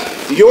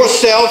conduct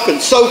yourself and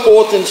so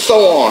forth and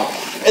so on.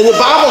 And the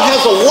Bible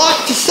has a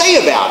lot to say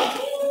about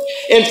it.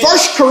 In 1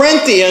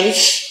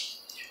 Corinthians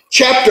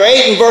chapter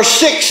 8 and verse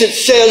 6, it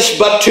says,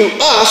 "But to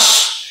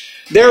us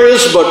there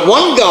is but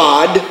one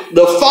God,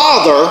 the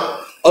Father,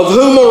 of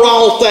whom are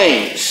all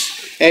things,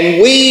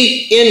 and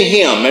we in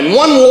him, and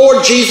one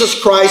Lord Jesus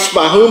Christ,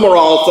 by whom are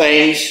all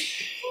things,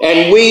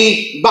 and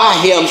we by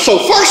him." So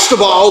first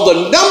of all,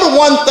 the number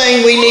one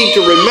thing we need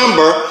to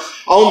remember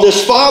on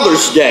this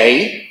Father's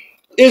Day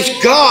is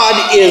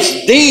God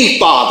is the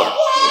Father.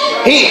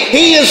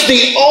 He is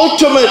the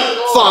ultimate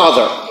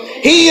Father.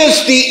 He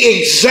is the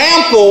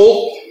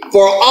example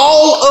for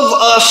all of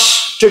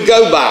us to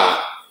go by.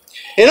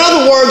 In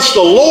other words,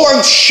 the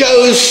Lord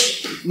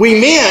shows we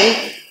men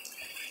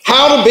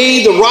how to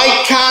be the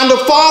right kind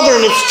of father,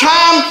 and it's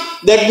time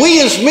that we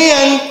as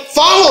men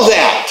follow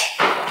that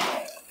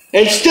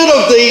instead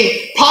of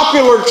the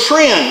popular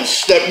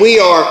trends that we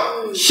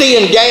are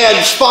seeing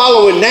dads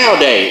following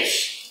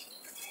nowadays.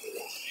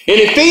 In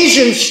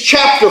Ephesians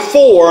chapter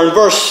 4 and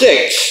verse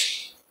 6,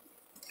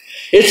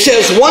 it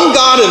says, "One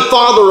God and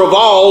Father of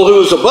all,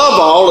 who is above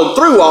all and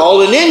through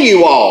all and in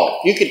you all."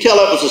 You could tell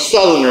it was a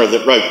Southerner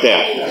that wrote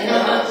that.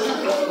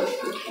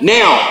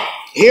 Now,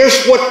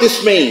 here's what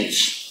this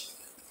means.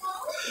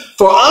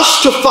 For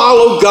us to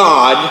follow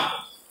God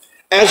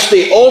as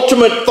the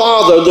ultimate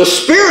Father, the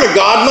Spirit of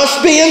God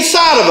must be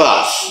inside of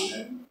us.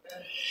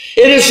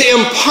 It is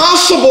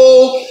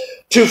impossible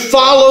to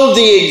follow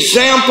the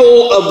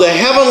example of the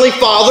Heavenly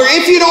Father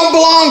if you don't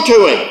belong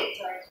to Him.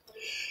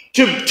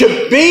 To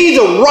be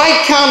the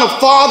right kind of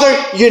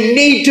father, you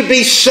need to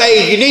be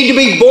saved. You need to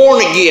be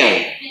born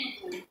again.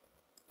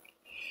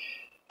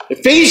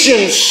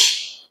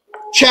 Ephesians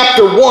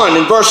chapter 1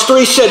 and verse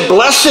 3 said,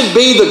 "Blessed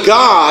be the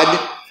God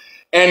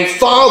and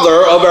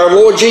Father of our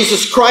Lord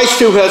Jesus Christ,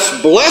 who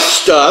has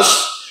blessed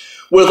us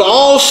with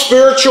all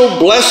spiritual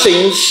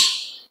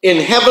blessings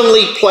in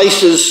heavenly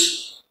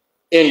places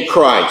in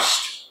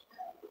Christ."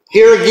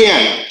 Here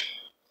again,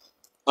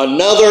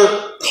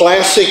 another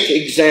classic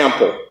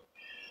example.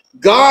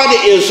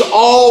 God is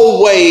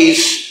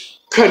always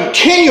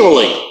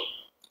continually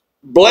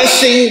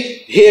blessing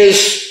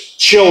His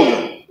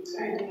children.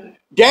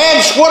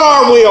 Dads, what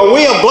are we? Are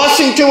we a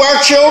blessing to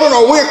our children, or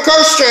are we a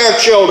curse to our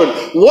children?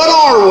 What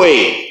are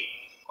we?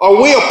 Are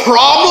we a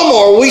problem,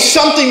 or are we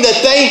something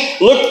that they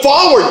look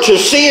forward to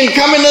seeing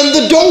coming in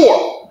the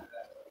door?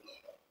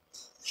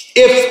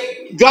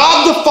 If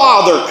God the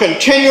Father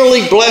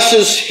continually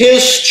blesses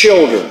His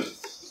children,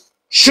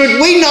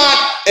 should we not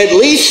at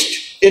least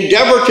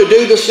endeavor to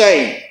do the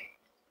same?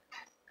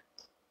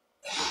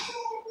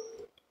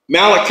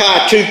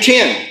 Malachi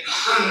 2:10.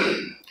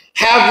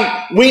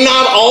 Have we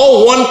not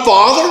all one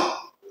Father?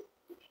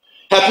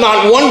 Hath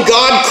not one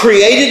God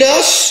created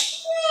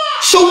us?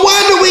 So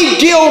why do we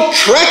deal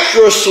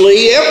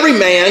treacherously every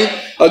man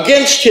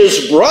against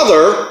his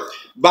brother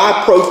by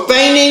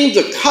profaning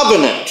the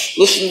covenant?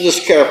 Listen to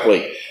this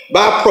carefully.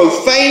 By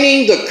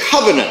profaning the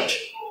covenant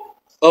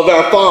of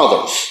our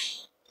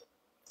fathers.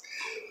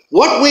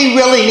 What we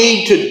really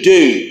need to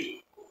do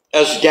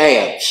as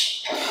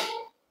dads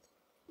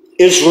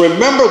is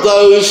remember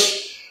those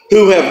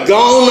who have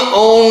gone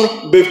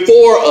on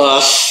before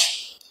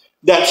us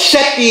that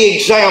set the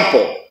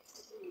example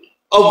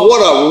of what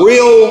a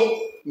real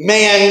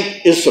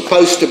man is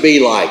supposed to be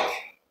like.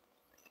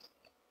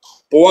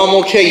 Boy, I'm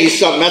going to tell you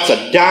something, that's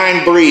a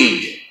dying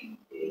breed.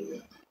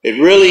 It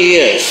really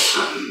is.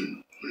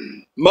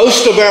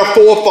 most of our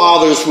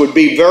forefathers would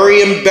be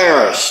very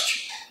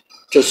embarrassed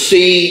to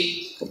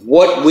see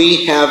what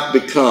we have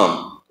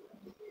become.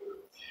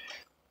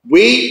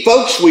 We've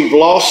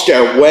lost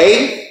our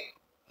way.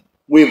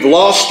 We've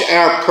lost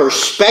our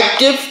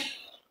perspective.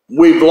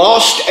 We've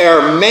lost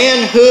our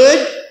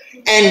manhood.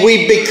 And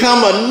we've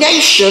become a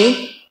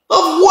nation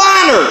of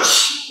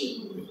whiners.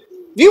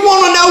 You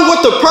want to know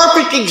what the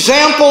perfect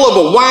example of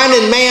a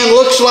whining man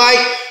looks like?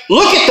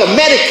 Look at the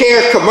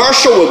Medicare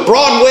commercial with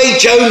Broadway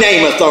Joe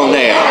Namath on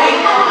there.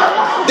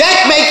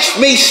 That makes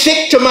me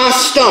sick to my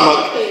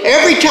stomach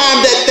every time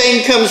that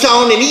thing comes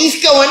on and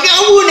he's going, I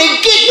want to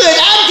get what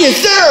I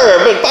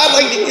deserve. And I'd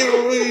like to get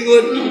really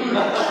good.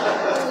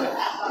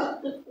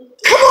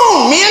 Come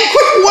on, man,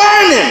 quit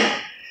whining.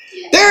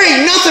 There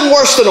ain't nothing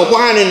worse than a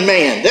whining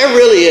man. There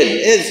really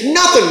isn't. It's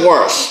nothing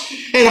worse.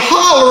 And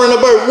hollering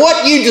about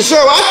what you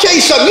deserve. I'll tell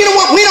you something. You know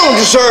what? We don't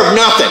deserve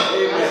nothing.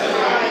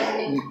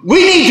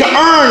 We need to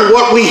earn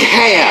what we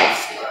have.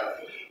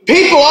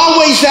 People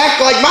always act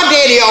like, my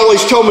daddy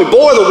always told me,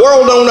 boy, the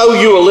world don't owe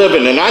you a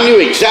living. And I knew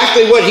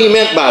exactly what he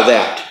meant by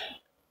that.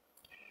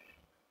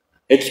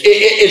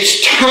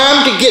 It's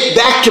time to get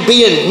back to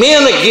being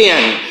men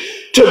again.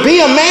 To be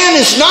a man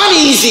is not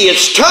easy.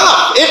 It's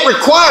tough. It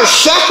requires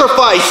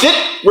sacrifice. It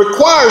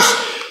requires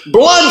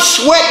blood,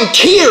 sweat, and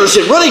tears.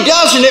 It really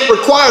does, and it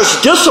requires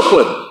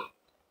discipline.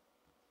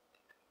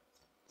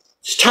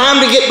 It's time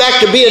to get back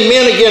to being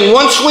men again.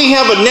 Once we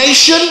have a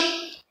nation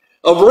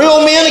of real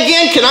men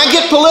again, can I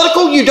get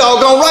political? You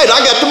doggone right.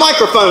 I got the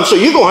microphone, so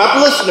you're going to have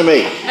to listen to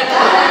me.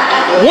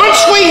 Once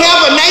we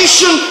have a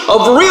nation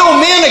of real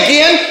men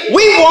again,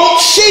 we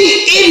won't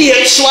see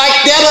idiots like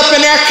that up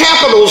in our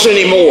capitals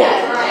anymore.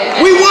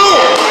 We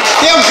won't.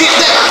 They'll get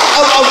that.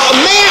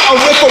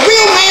 If a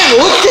real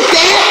man looked at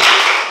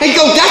that and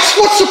go, that's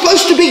what's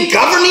supposed to be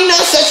governing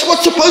us? That's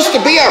what's supposed to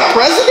be our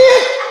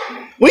president?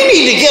 We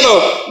need to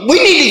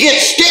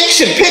get sticks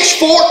and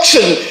pitchforks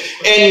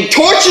and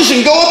torches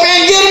and go up there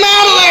and get them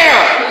out of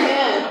there.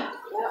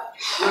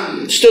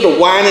 Instead of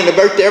whining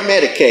about their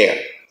Medicare.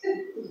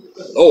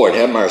 Lord,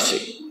 have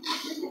mercy.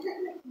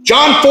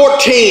 John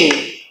 14,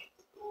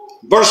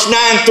 verse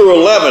 9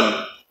 through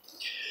 11.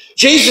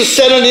 Jesus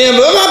said unto him,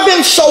 have I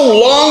been so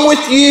long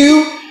with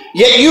you,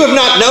 yet you have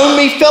not known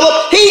me,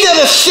 Philip? He that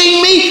has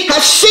seen me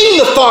has seen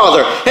the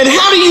Father. And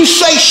how do you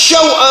say,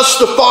 show us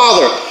the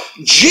Father?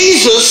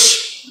 Jesus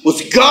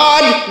was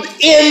God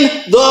in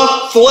the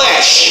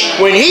flesh.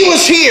 When he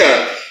was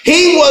here,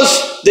 he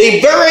was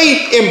the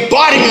very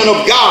embodiment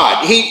of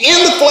God. He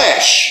in the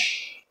flesh.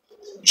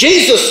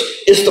 Jesus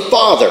is the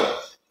Father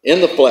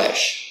in the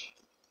flesh.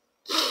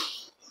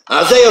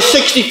 Isaiah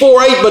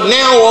 64:8, but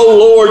now, O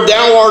Lord,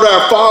 thou art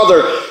our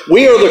Father.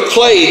 We are the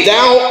clay.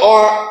 Thou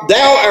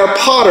our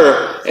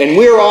potter, and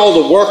we are all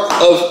the work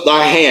of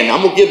thy hand.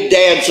 I'm going to give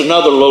dads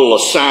another little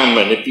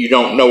assignment if you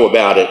don't know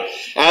about it.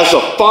 As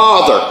a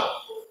father,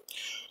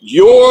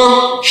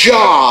 your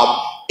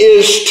job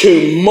is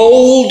to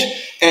mold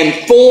and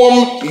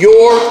form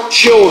your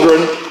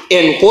children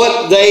in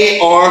what they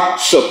are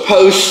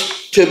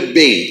supposed to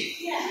be.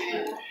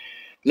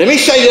 Let me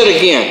say that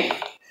again.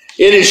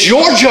 It is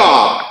your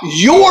job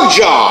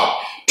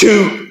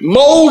to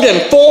mold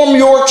and form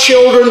your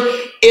children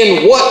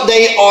in what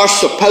they are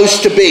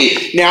supposed to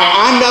be. Now,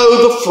 I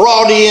know the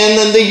Freudian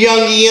and the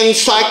Jungian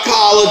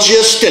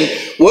psychologist and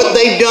what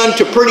they've done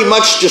to pretty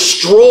much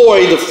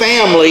destroy the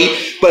family,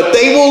 but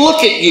they will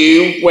look at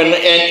you when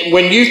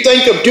you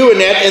think of doing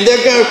that, and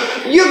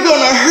you're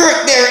going to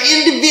hurt their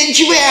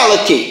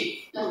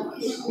individuality.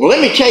 Well, let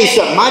me tell you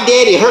something. My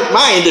daddy hurt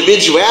my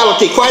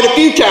individuality quite a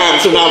few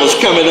times when I was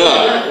coming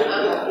up.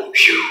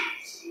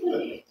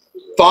 Whew.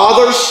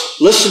 Fathers,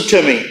 listen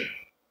to me.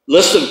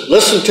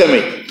 Listen to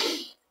me.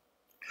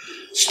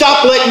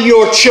 Stop letting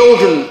your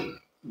children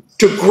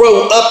to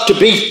grow up to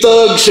be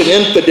thugs and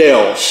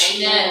infidels.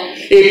 Amen.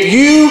 If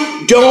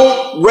you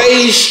don't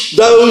raise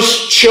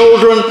those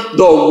children,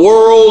 the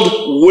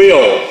world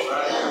will.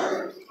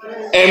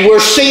 And we're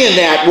seeing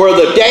that where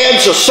the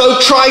dads are so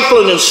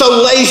trifling and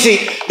so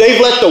lazy, they've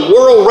let the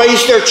world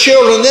raise their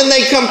children, and then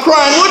they come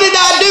crying, what did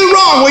I do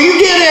wrong? Well, you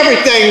did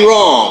everything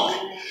wrong.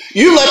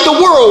 You let the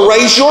world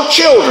raise your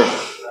children.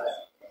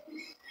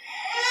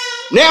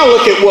 Now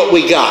look at what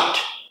we got.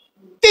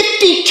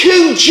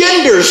 52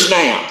 genders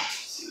now.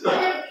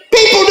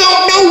 People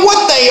don't know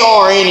what they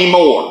are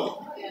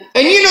anymore.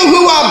 And you know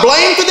who I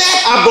blame for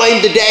that? I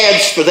blame the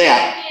dads for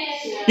that.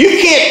 You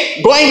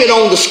can't blame it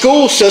on the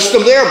school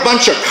system. They're a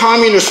bunch of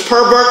communist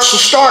perverts to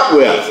start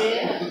with.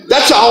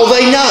 That's all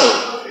they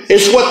know,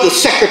 is what the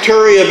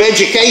Secretary of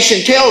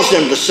Education tells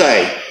them to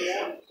say.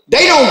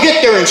 They don't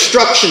get their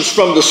instructions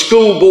from the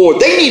school board.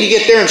 They need to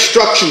get their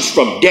instructions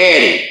from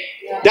Daddy.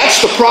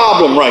 That's the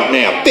problem right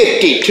now.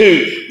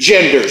 52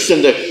 genders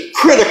and the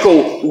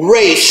critical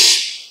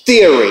race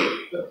theory,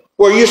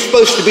 where you're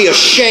supposed to be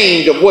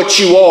ashamed of what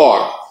you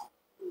are.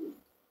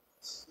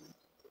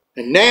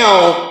 And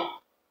now,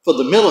 for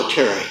the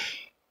military,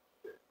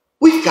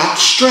 we've got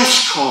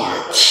stress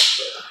cards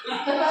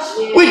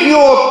with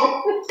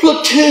your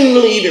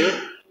platoon leader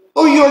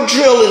or your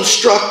drill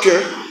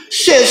instructor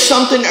says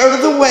something out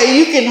of the way,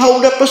 you can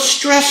hold up a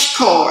stress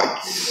card.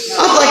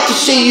 I'd like to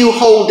see you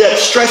hold that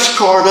stress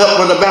card up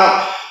with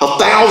about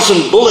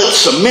 1,000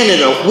 bullets a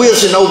minute are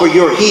whizzing over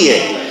your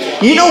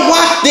head. You know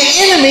what? The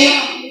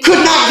enemy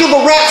could not give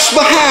a rat's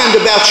behind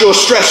about your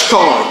stress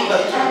card.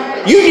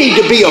 You need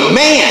to be a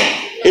man,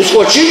 is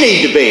what you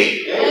need to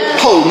be,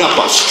 holding up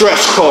a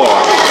stress card.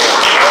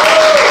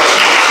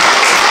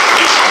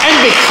 And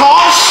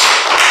because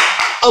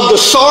of the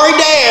sorry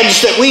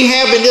dads that we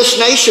have in this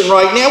nation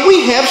right now,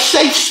 we have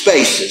safe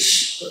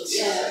spaces.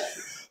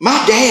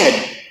 My dad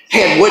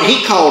had what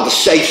he called a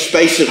safe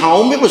space at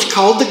home. It was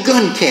called the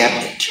gun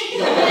cabinet.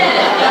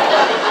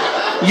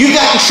 You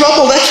got in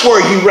trouble, that's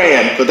where you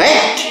ran for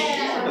that.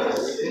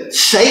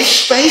 Safe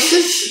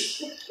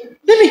spaces?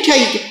 Let me tell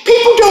you,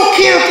 people don't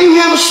care if you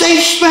have a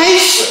safe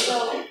space.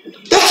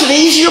 That's an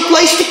easier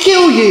place to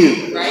kill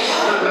you.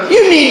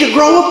 You need to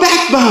grow a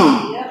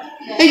backbone.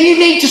 And you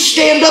need to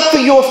stand up for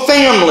your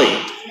family.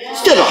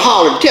 Instead of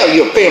hollering, tell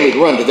your family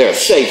to run to their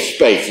safe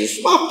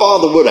spaces. My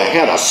father would have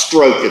had a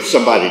stroke if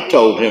somebody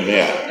told him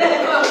that.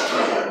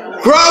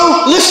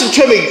 Listen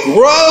to me,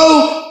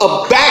 grow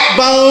a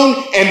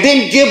backbone and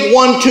then give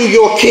one to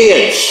your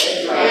kids.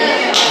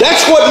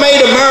 That's what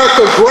made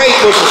America great,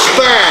 was a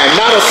spine,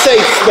 not a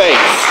safe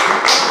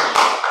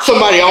space.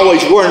 Somebody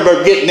always worrying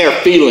about getting their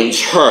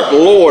feelings hurt.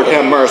 Lord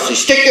have mercy.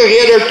 Stick your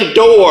head out the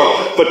door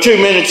for 2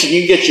 minutes and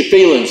you get your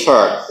feelings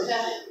hurt.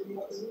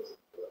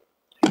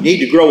 You need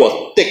to grow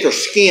a thicker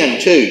skin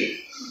too.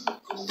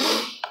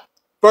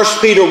 1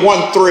 Peter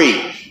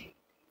 1:3.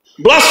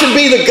 Blessed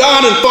be the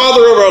God and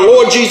Father of our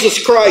Lord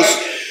Jesus Christ,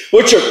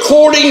 which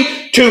according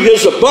to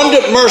his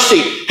abundant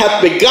mercy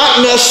hath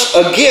begotten us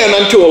again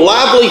unto a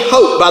lively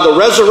hope by the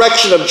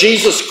resurrection of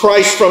Jesus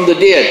Christ from the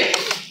dead.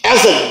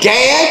 As a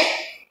dad,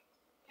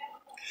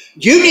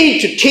 you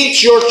need to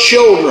teach your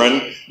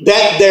children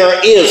that there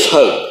is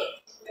hope.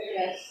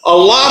 A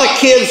lot of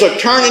kids are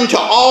turning to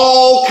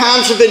all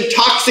kinds of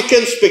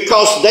intoxicants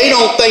because they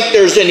don't think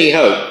there's any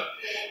hope.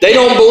 They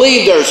don't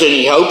believe there's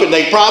any hope, and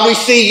they probably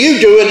see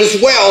you do it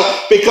as well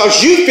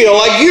because you feel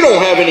like you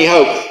don't have any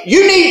hope.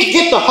 You need to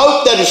get the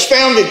hope that is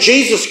found in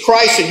Jesus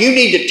Christ, and you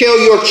need to tell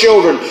your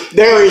children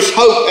there is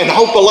hope and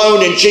hope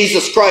alone in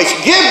Jesus Christ.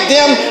 Give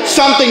them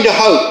something to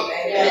hope.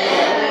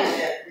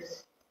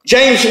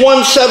 James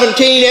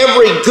 1:17,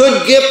 every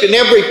good gift and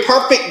every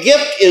perfect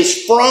gift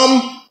is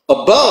from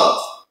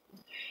above,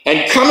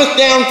 and cometh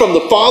down from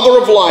the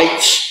Father of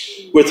lights,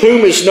 with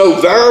whom is no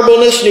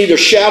variableness, neither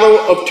shadow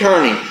of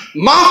turning.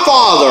 My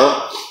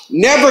Father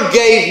never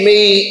gave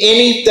me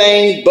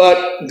anything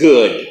but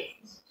good.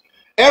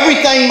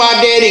 Everything my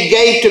daddy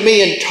gave to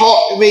me and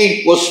taught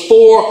me was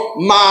for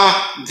my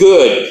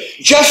good.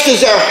 Just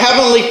as our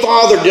Heavenly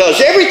Father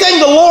does. Everything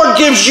the Lord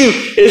gives you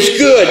is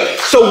good.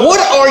 So what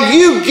are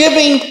you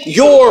giving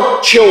your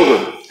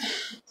children?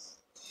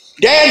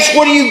 Dads,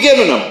 what are you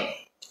giving them?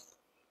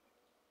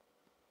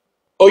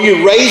 Are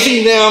you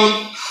raising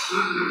them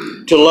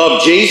to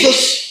love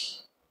Jesus?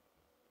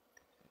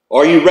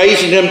 Or are you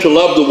raising them to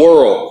love the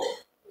world?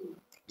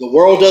 The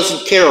world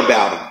doesn't care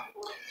about them.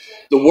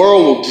 The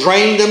world will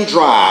drain them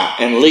dry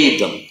and leave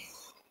them.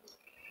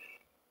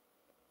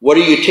 What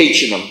are you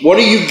teaching them? What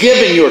are you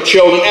giving your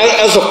children?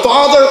 As a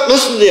father,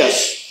 listen to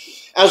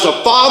this. As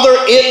a father,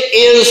 it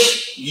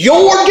is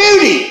your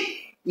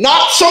duty,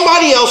 not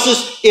somebody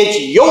else's. It's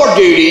your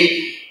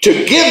duty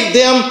to give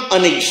them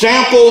an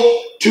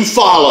example to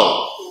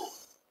follow.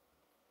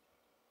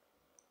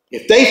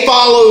 If they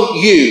follow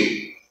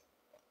you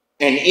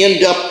and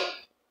end up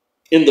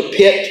in the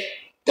pit,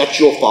 that's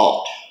your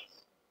fault.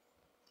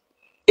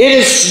 It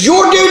is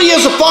your duty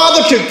as a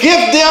father to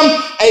give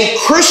them a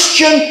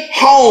Christian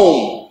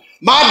home.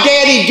 My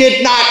daddy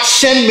did not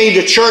send me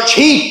to church.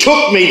 He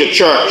took me to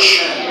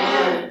church.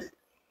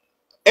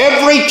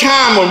 Every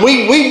time when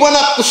we went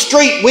up the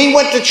street, we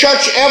went to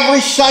church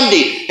every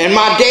Sunday, and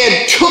my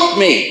dad took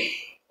me.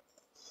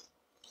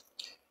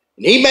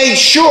 And he made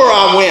sure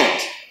I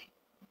went.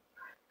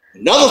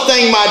 Another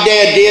thing my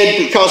dad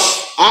did,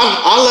 because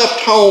I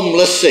left home,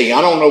 let's see,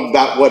 I don't know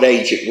about what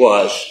age it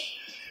was,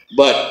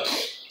 but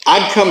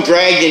I'd come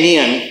dragging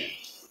in,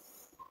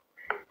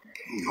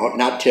 I ought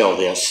not tell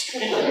this,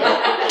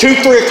 2,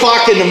 3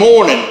 o'clock in the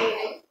morning,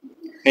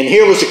 and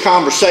here was a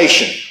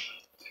conversation.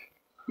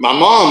 My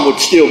mom would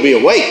still be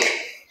awake.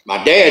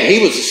 My dad, he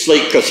was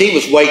asleep because he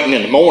was waiting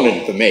in the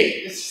morning for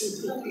me.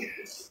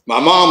 My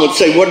mom would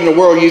say, what in the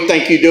world you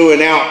think you're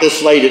doing out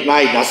this late at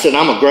night? And I said,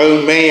 I'm a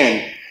grown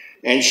man.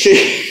 And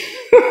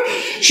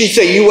she'd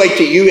say, you wait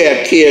till you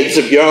have kids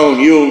of your own,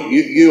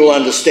 you'll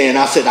understand.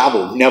 I said, I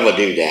will never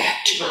do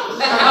that.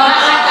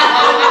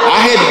 I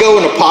had to go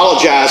and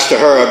apologize to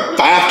her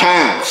 5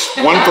 times,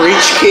 1 for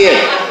each kid,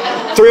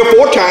 3 or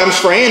 4 times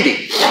for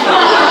Andy.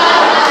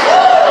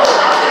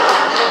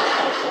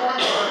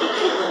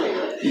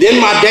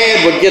 Then my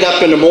dad would get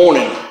up in the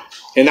morning,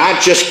 and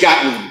I'd just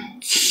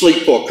gotten to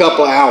sleep for a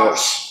couple of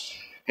hours.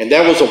 And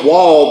there was a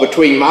wall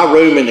between my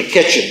room and the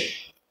kitchen.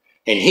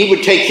 And he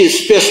would take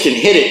his fist and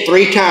hit it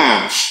 3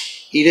 times.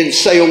 He didn't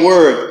say a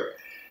word.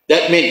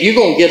 That meant you're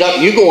going to get up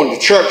and you're going to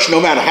church no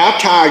matter how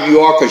tired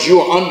you are because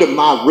you're under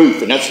my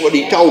roof. And that's what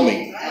he told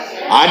me.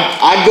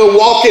 I'd go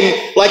walking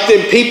like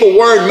them people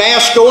wearing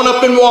masks going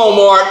up in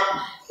Walmart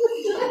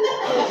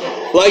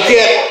like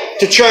that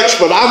to church.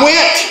 But I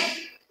went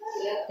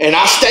and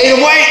I stayed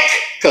awake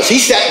because he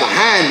sat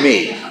behind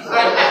me.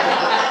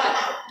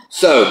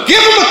 So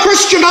give him a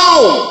Christian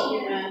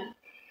home.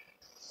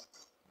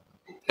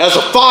 As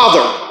a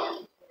father,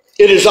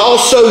 it is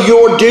also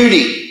your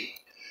duty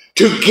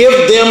to give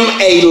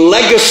them a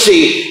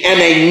legacy and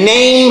a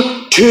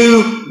name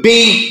to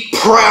be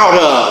proud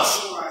of.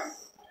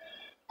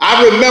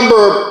 I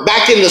remember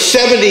back in the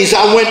 70s,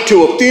 I went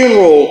to a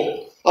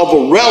funeral of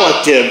a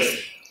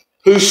relative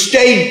who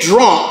stayed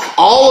drunk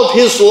all of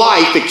his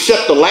life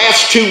except the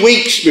last 2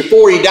 weeks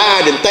before he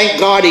died, and thank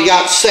God he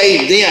got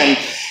saved then.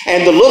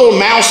 And the little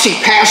mousy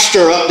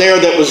pastor up there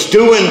that was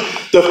doing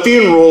the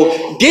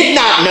funeral did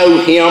not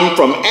know him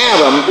from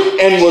Adam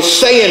and was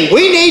saying,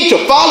 we need to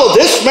follow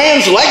this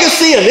man's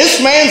legacy and this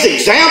man's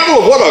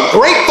example of what a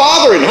great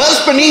father and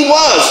husband he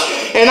was.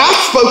 And I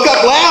spoke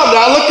up loud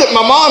and I looked at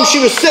my mom. She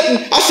was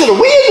sitting. I said, are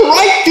we at the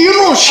right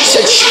funeral? She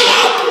said, shut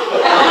up.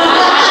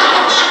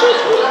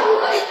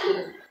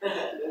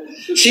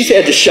 She's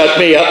had to shut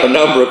me up a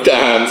number of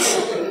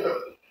times.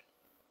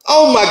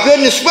 Oh my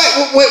goodness,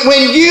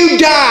 when you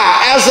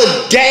die as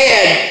a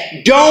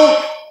dad, don't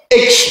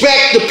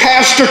expect the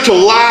pastor to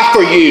lie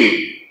for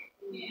you.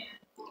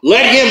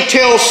 Let him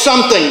tell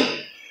something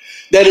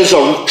that is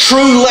a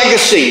true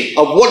legacy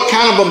of what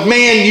kind of a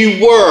man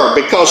you were,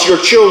 because your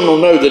children will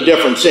know the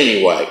difference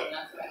anyway.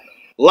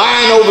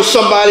 Lying over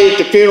somebody at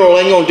the funeral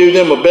ain't going to do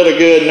them a bit of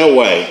good, no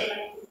way.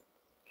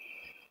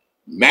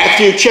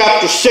 Matthew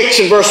chapter 6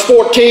 and verse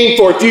 14,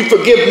 for if you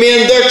forgive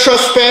men their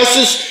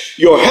trespasses,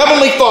 your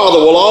heavenly Father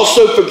will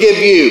also forgive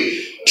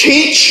you.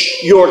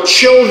 Teach your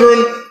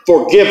children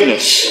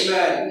forgiveness.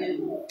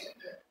 Amen.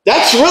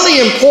 That's really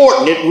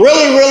important. It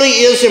really, really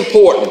is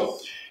important.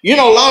 You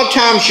know, a lot of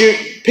times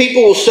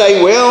people will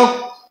say,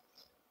 well,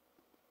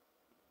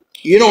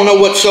 you don't know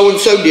what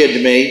so-and-so did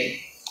to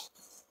me.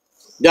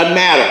 Doesn't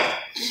matter.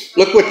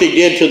 Look what they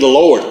did to the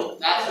Lord.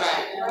 That's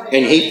right.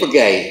 And he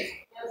forgave.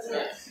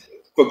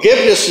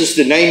 Forgiveness is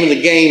the name of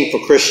the game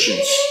for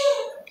Christians.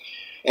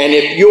 And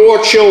if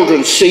your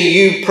children see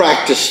you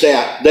practice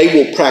that, they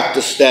will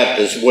practice that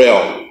as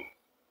well.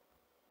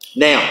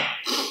 Now,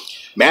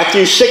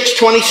 Matthew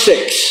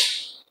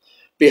 6:26.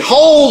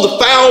 Behold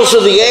the fowls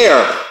of the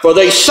air, for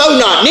they sow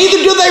not, neither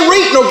do they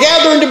reap nor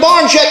gather into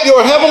barns, yet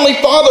your heavenly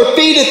Father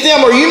feedeth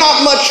them. Are you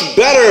not much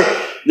better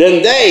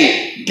than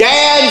they?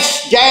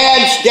 Dads,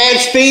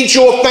 feed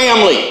your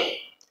family.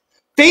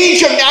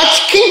 Feed your, I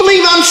can't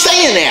believe I'm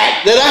saying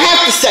that I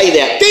have to say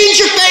that. Feed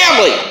your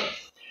family.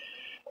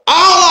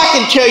 All I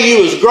can tell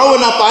you is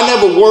growing up, I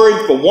never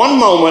worried for one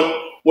moment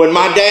when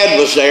my dad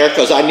was there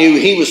because I knew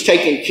he was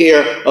taking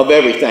care of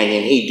everything,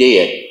 and he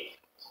did.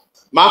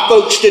 My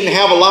folks didn't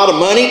have a lot of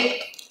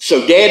money,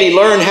 so Daddy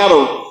learned how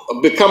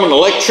to become an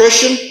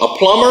electrician, a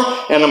plumber,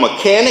 and a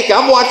mechanic.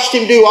 I've watched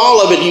him do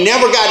all of it. He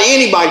never got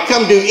anybody to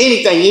come do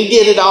anything. He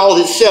did it all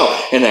himself.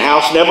 And the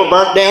house never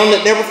burnt down,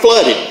 it never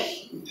flooded.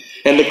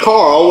 And the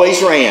car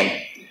always ran.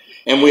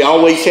 And we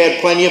always had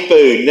plenty of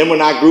food. And then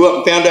when I grew up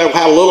and found out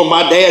how little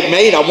my dad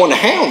made, I wondered,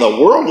 how in the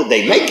world did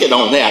they make it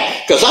on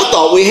that? Because I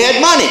thought we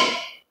had money.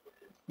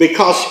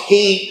 Because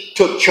he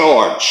took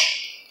charge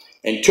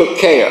and took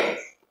care.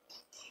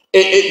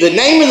 The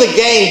name of the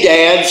game,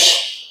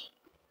 dads,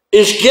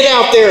 is get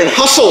out there and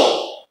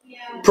hustle.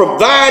 Yeah.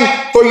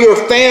 Provide for your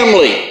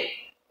family.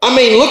 I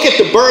mean, look at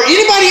the bird.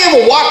 Anybody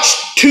ever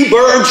watched two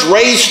birds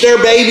raise their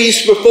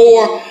babies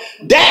before?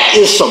 That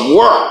is some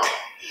work.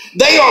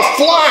 They are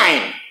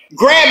flying,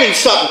 grabbing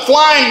something,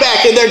 flying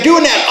back, and they're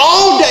doing that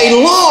all day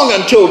long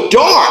until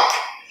dark.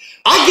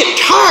 I get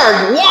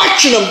tired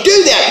watching them do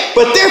that,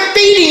 but they're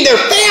feeding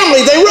their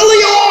family. They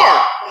really are.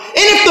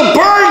 And if the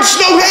birds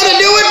know how to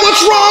do it,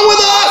 what's wrong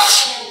with us?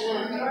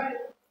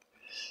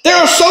 There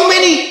are so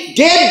many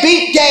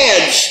deadbeat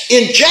dads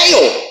in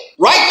jail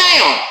right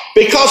now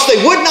because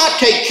they would not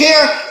take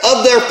care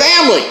of their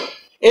family.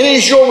 And it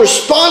is your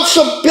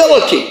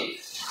responsibility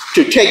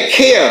to take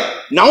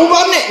care. No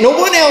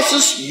one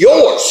else's,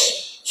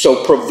 yours.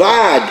 So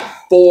provide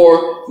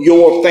for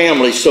your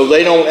family so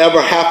they don't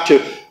ever have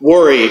to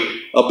worry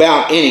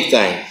about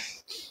anything.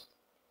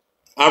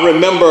 I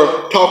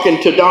remember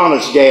talking to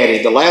Donna's daddy,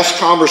 the last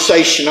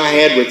conversation I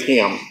had with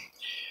him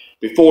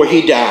before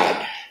he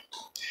died.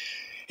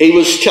 He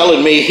was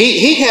telling me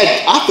he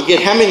had, I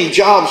forget how many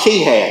jobs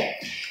he had.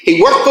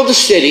 He worked for the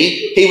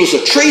city. He was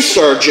a tree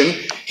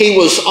surgeon. He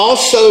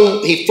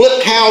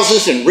flipped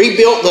houses and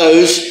rebuilt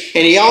those,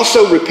 and he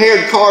also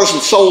repaired cars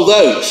and sold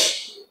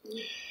those.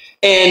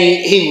 And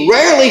he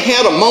rarely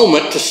had a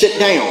moment to sit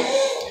down.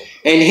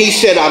 And he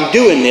said, I'm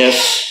doing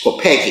this for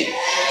Peggy,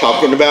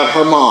 talking about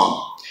her mom.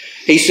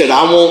 He said,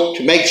 I want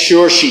to make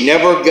sure she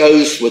never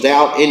goes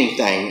without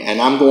anything,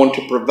 and I'm going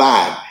to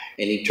provide.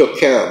 And he took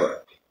care of her.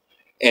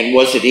 And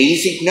was it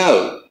easy?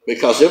 No,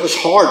 because it was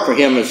hard for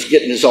him as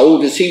getting as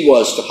old as he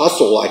was to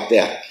hustle like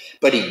that.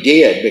 but he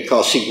did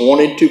because he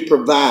wanted to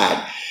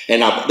provide.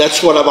 And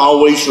that's what I've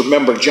always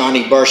remembered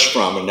Johnny Burst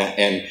from.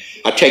 And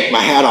I take my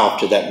hat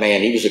off to that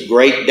man. He was a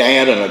great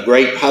dad and a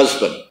great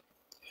husband.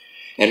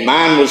 And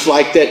mine was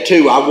like that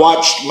too. I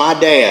watched my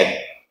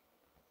dad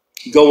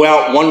go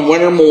out one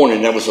winter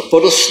morning. There was a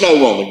foot of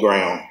snow on the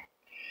ground.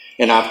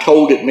 And I've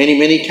told it many,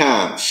 many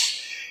times.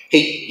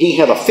 He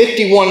had a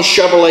 51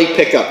 Chevrolet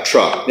pickup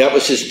truck. That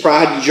was his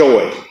pride and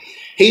joy.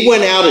 He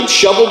went out and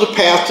shoveled the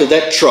path to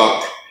that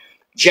truck,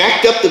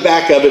 jacked up the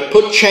back of it,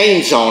 put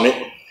chains on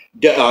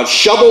it,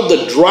 shoveled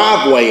the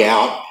driveway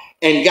out,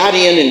 and got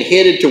in and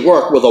headed to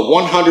work with a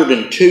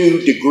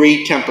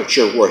 102-degree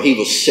temperature where he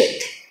was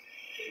sick.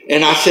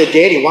 And I said,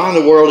 Daddy, why in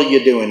the world are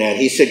you doing that?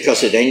 He said,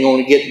 because it ain't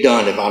going to get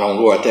done if I don't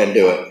go out there and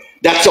do it.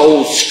 That's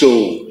old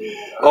school.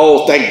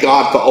 Oh, thank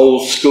God for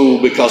old school,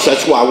 because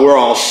that's why we're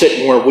all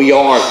sitting where we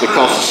are,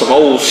 because of some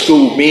old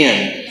school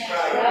men.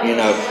 You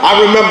know,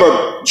 I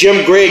remember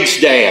Jim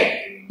Griggs' dad.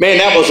 Man,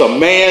 that was a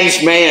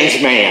man's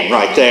man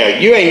right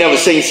there. You ain't never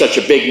seen such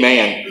a big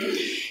man.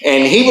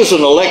 And he was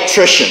an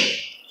electrician.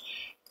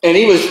 And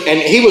he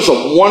was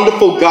a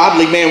wonderful,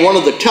 godly man, one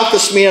of the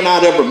toughest men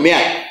I'd ever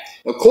met.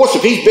 Of course,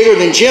 if he's bigger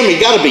than Jim, he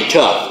got to be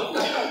tough.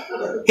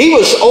 He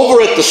was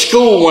over at the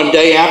school one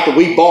day after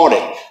we bought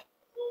it.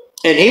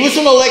 And he was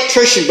an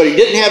electrician, but he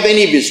didn't have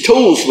any of his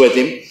tools with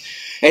him.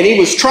 And he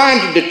was trying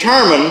to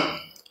determine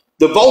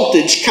the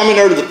voltage coming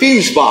out of the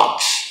fuse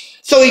box.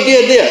 So he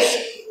did this.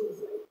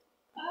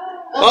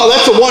 Oh,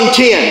 that's a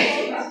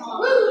 110.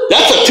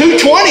 That's a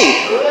 220.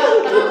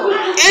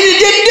 And it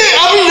didn't do it.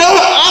 I mean,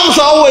 I was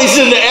always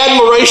in the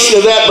admiration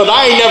of that, but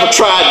I ain't never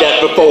tried that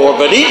before.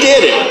 But he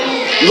did it.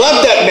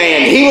 Loved that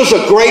man. He was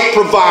a great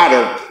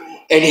provider.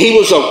 And he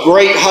was a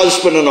great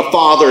husband and a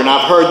father. And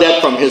I've heard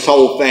that from his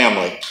whole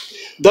family.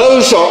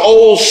 Those are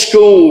old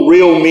school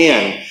real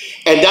men.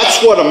 And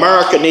that's what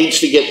America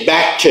needs to get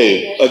back to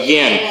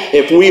again.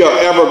 If we are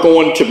ever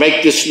going to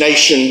make this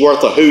nation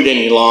worth a hoot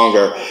any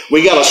longer,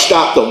 we got to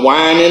stop the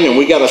whining, and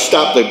we got to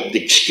stop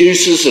the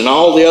excuses and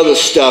all the other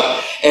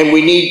stuff. And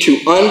we need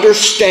to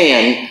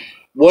understand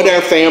what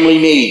our family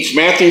needs.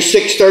 Matthew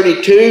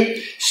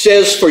 6:32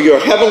 says, for your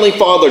heavenly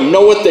Father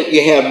knoweth that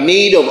you have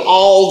need of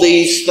all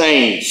these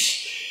things.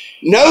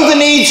 Know the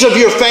needs of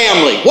your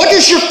family. What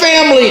does your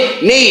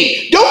family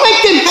need? Don't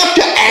make them have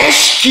to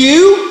ask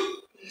you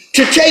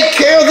to take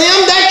care of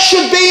them. That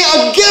should be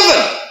a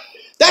given.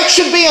 That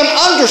should be an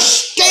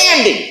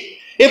understanding.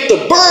 If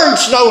the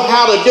birds know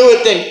how to do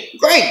it, then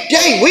great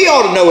day, we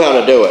ought to know how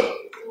to do it.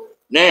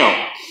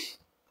 Now,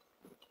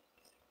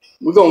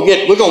 we're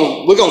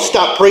gonna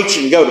stop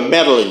preaching and go to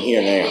meddling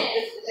here now.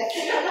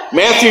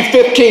 Matthew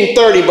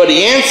 15:30, but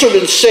he answered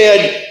and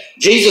said,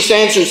 Jesus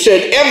answered and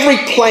said, every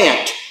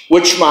plant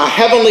which my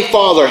heavenly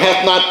Father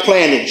hath not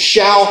planted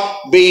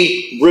shall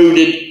be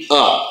rooted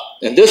up.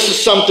 And this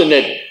is something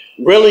that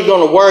really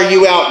going to wear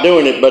you out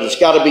doing it, but it's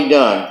got to be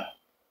done.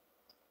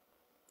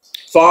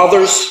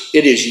 Fathers,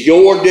 it is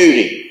your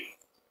duty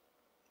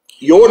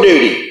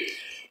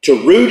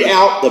to root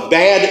out the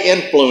bad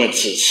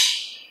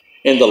influences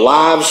in the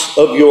lives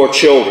of your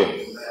children.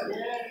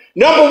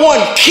 Number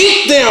one,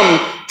 keep them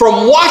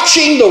from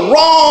watching the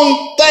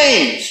wrong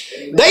things.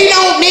 They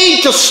don't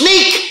need to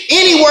sneak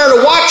anywhere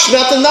to watch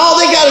nothing. All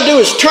they got to do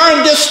is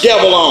turn this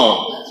devil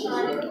on.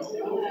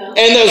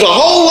 And there's a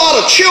whole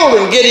lot of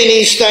children getting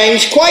these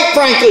things, quite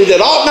frankly,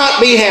 that ought not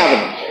be having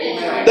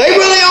them. They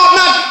really ought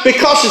not,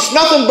 because it's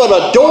nothing but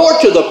a door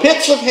to the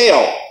pits of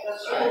hell.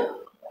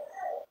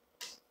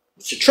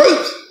 It's the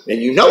truth, and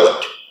you know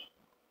it.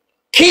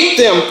 Keep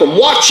them from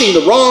watching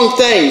the wrong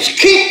things.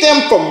 Keep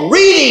them from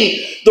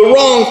reading the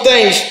wrong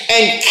things.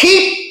 And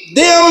keep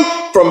them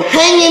from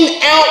hanging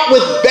out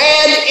with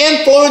bad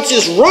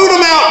influences. Root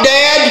them out,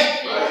 Dad.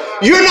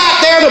 You're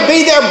not there to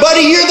be their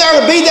buddy. You're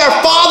there to be their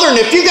father. And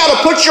if you got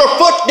to put your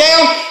foot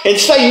down and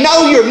say,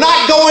 no, you're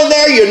not going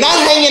there, you're not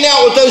hanging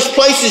out with those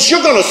places,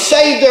 you're going to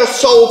save their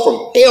soul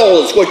from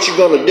hell is what you're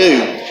going to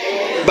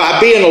do by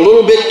being a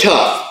little bit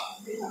tough.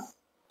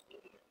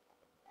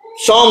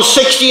 Psalm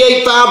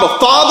 68:5, a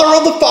father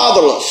of the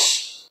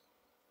fatherless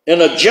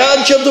and a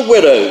judge of the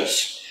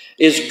widows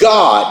is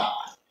God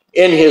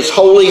in his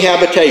holy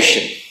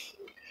habitation.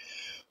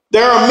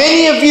 There are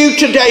many of you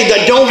today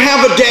that don't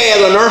have a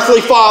dad, an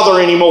earthly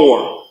father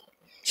anymore.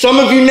 Some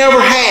of you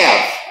never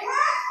have.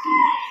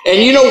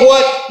 And you know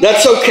what?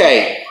 That's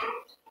okay.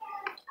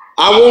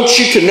 I want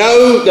you to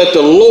know that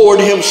the Lord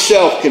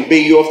himself can be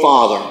your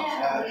father.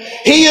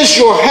 He is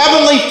your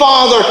heavenly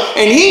Father,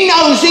 and he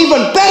knows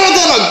even better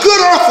than a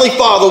good earthly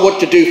father what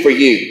to do for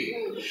you.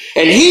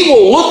 And he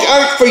will look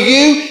out for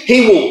you,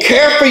 he will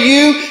care for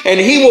you, and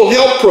he will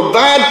help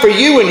provide for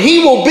you, and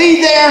he will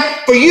be there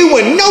for you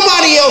when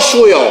nobody else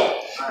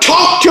will.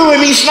 Talk to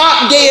him. He's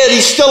not dead,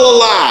 he's still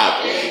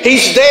alive.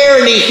 He's there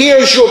and he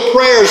hears your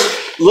prayers.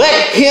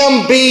 Let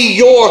him be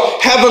your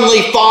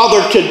heavenly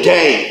Father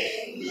today.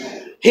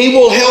 He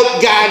will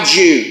help guide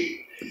you.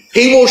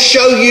 He will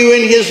show you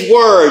in his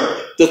word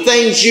the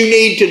things you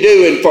need to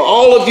do. And for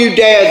all of you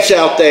dads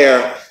out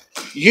there,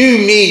 you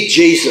need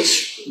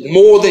Jesus.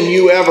 more than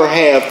you ever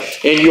have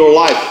in your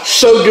life.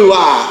 So do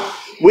I.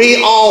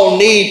 We all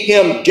need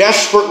him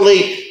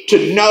desperately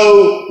to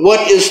know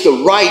what is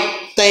the right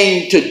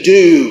thing to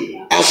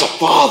do as a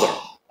father.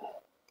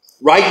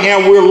 Right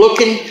now we're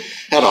looking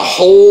at a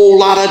whole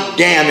lot of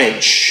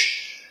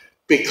damage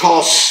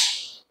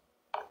because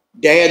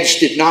dads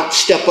did not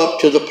step up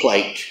to the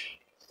plate.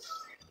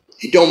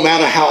 It don't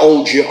matter how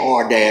old you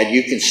are, Dad,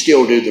 you can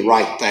still do the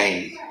right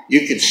thing.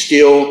 You can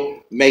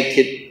still make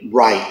it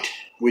right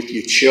with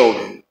your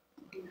children.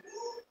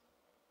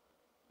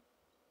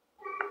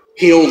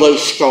 Heal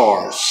those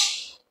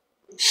scars.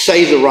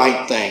 Say the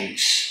right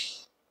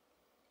things.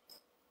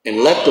 And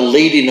let the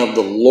leading of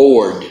the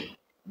Lord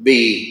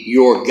be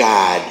your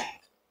guide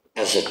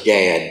as a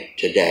dad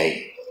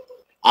today.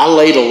 I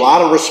laid a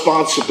lot of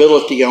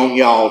responsibility on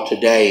y'all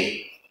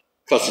today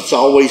because it's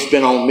always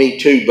been on me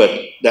too, but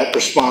that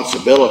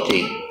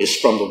responsibility is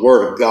from the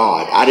Word of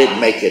God. I didn't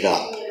make it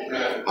up.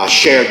 I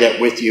shared that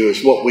with you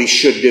as what we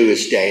should do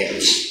as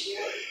dads.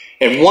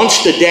 And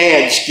once the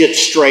dads get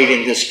straight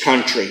in this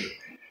country,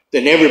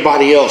 then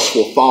everybody else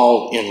will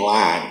fall in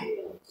line.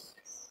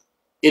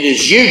 It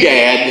is you,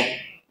 Dad,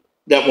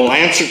 that will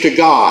answer to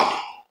God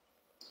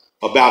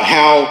about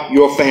how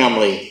your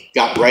family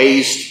got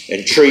raised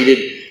and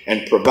treated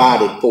and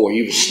provided for.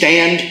 You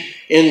stand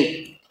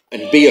in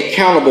and be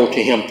accountable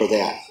to him for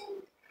that.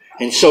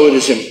 And so it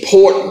is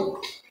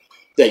important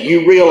that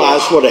you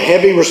realize what a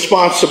heavy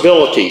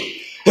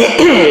responsibility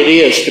it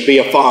is to be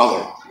a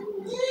father.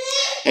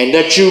 And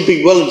that you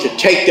be willing to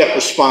take that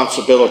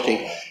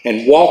responsibility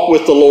and walk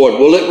with the Lord.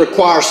 Will it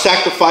require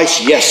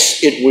sacrifice?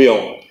 Yes, it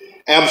will.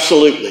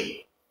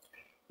 Absolutely.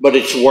 But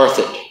it's worth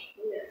it.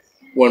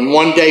 When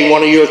one day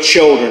one of your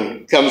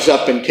children comes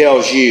up and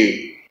tells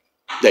you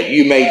that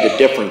you made the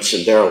difference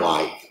in their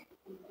life.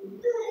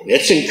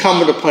 It's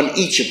incumbent upon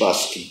each of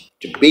us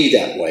to be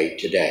that way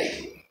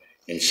today.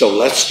 And so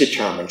let's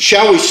determine.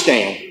 Shall we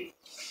stand?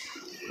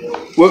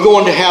 We're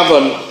going to have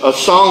a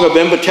song of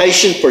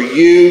invitation for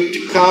you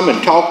to come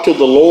and talk to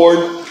the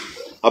Lord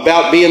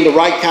about being the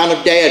right kind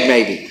of dad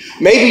maybe.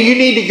 Maybe you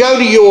need to go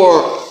to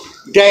your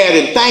dad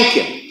and thank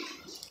him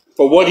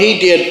for what he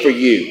did for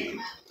you.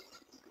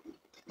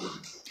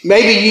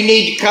 Maybe you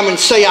need to come and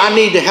say, I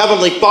need the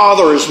Heavenly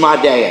Father as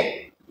my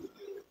dad.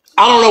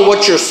 I don't know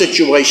what your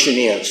situation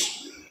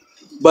is,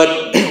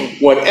 but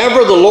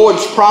whatever the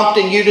Lord's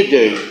prompting you to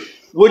do,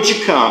 would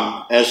you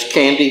come as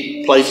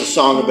Candy plays a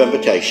song of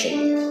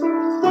invitation?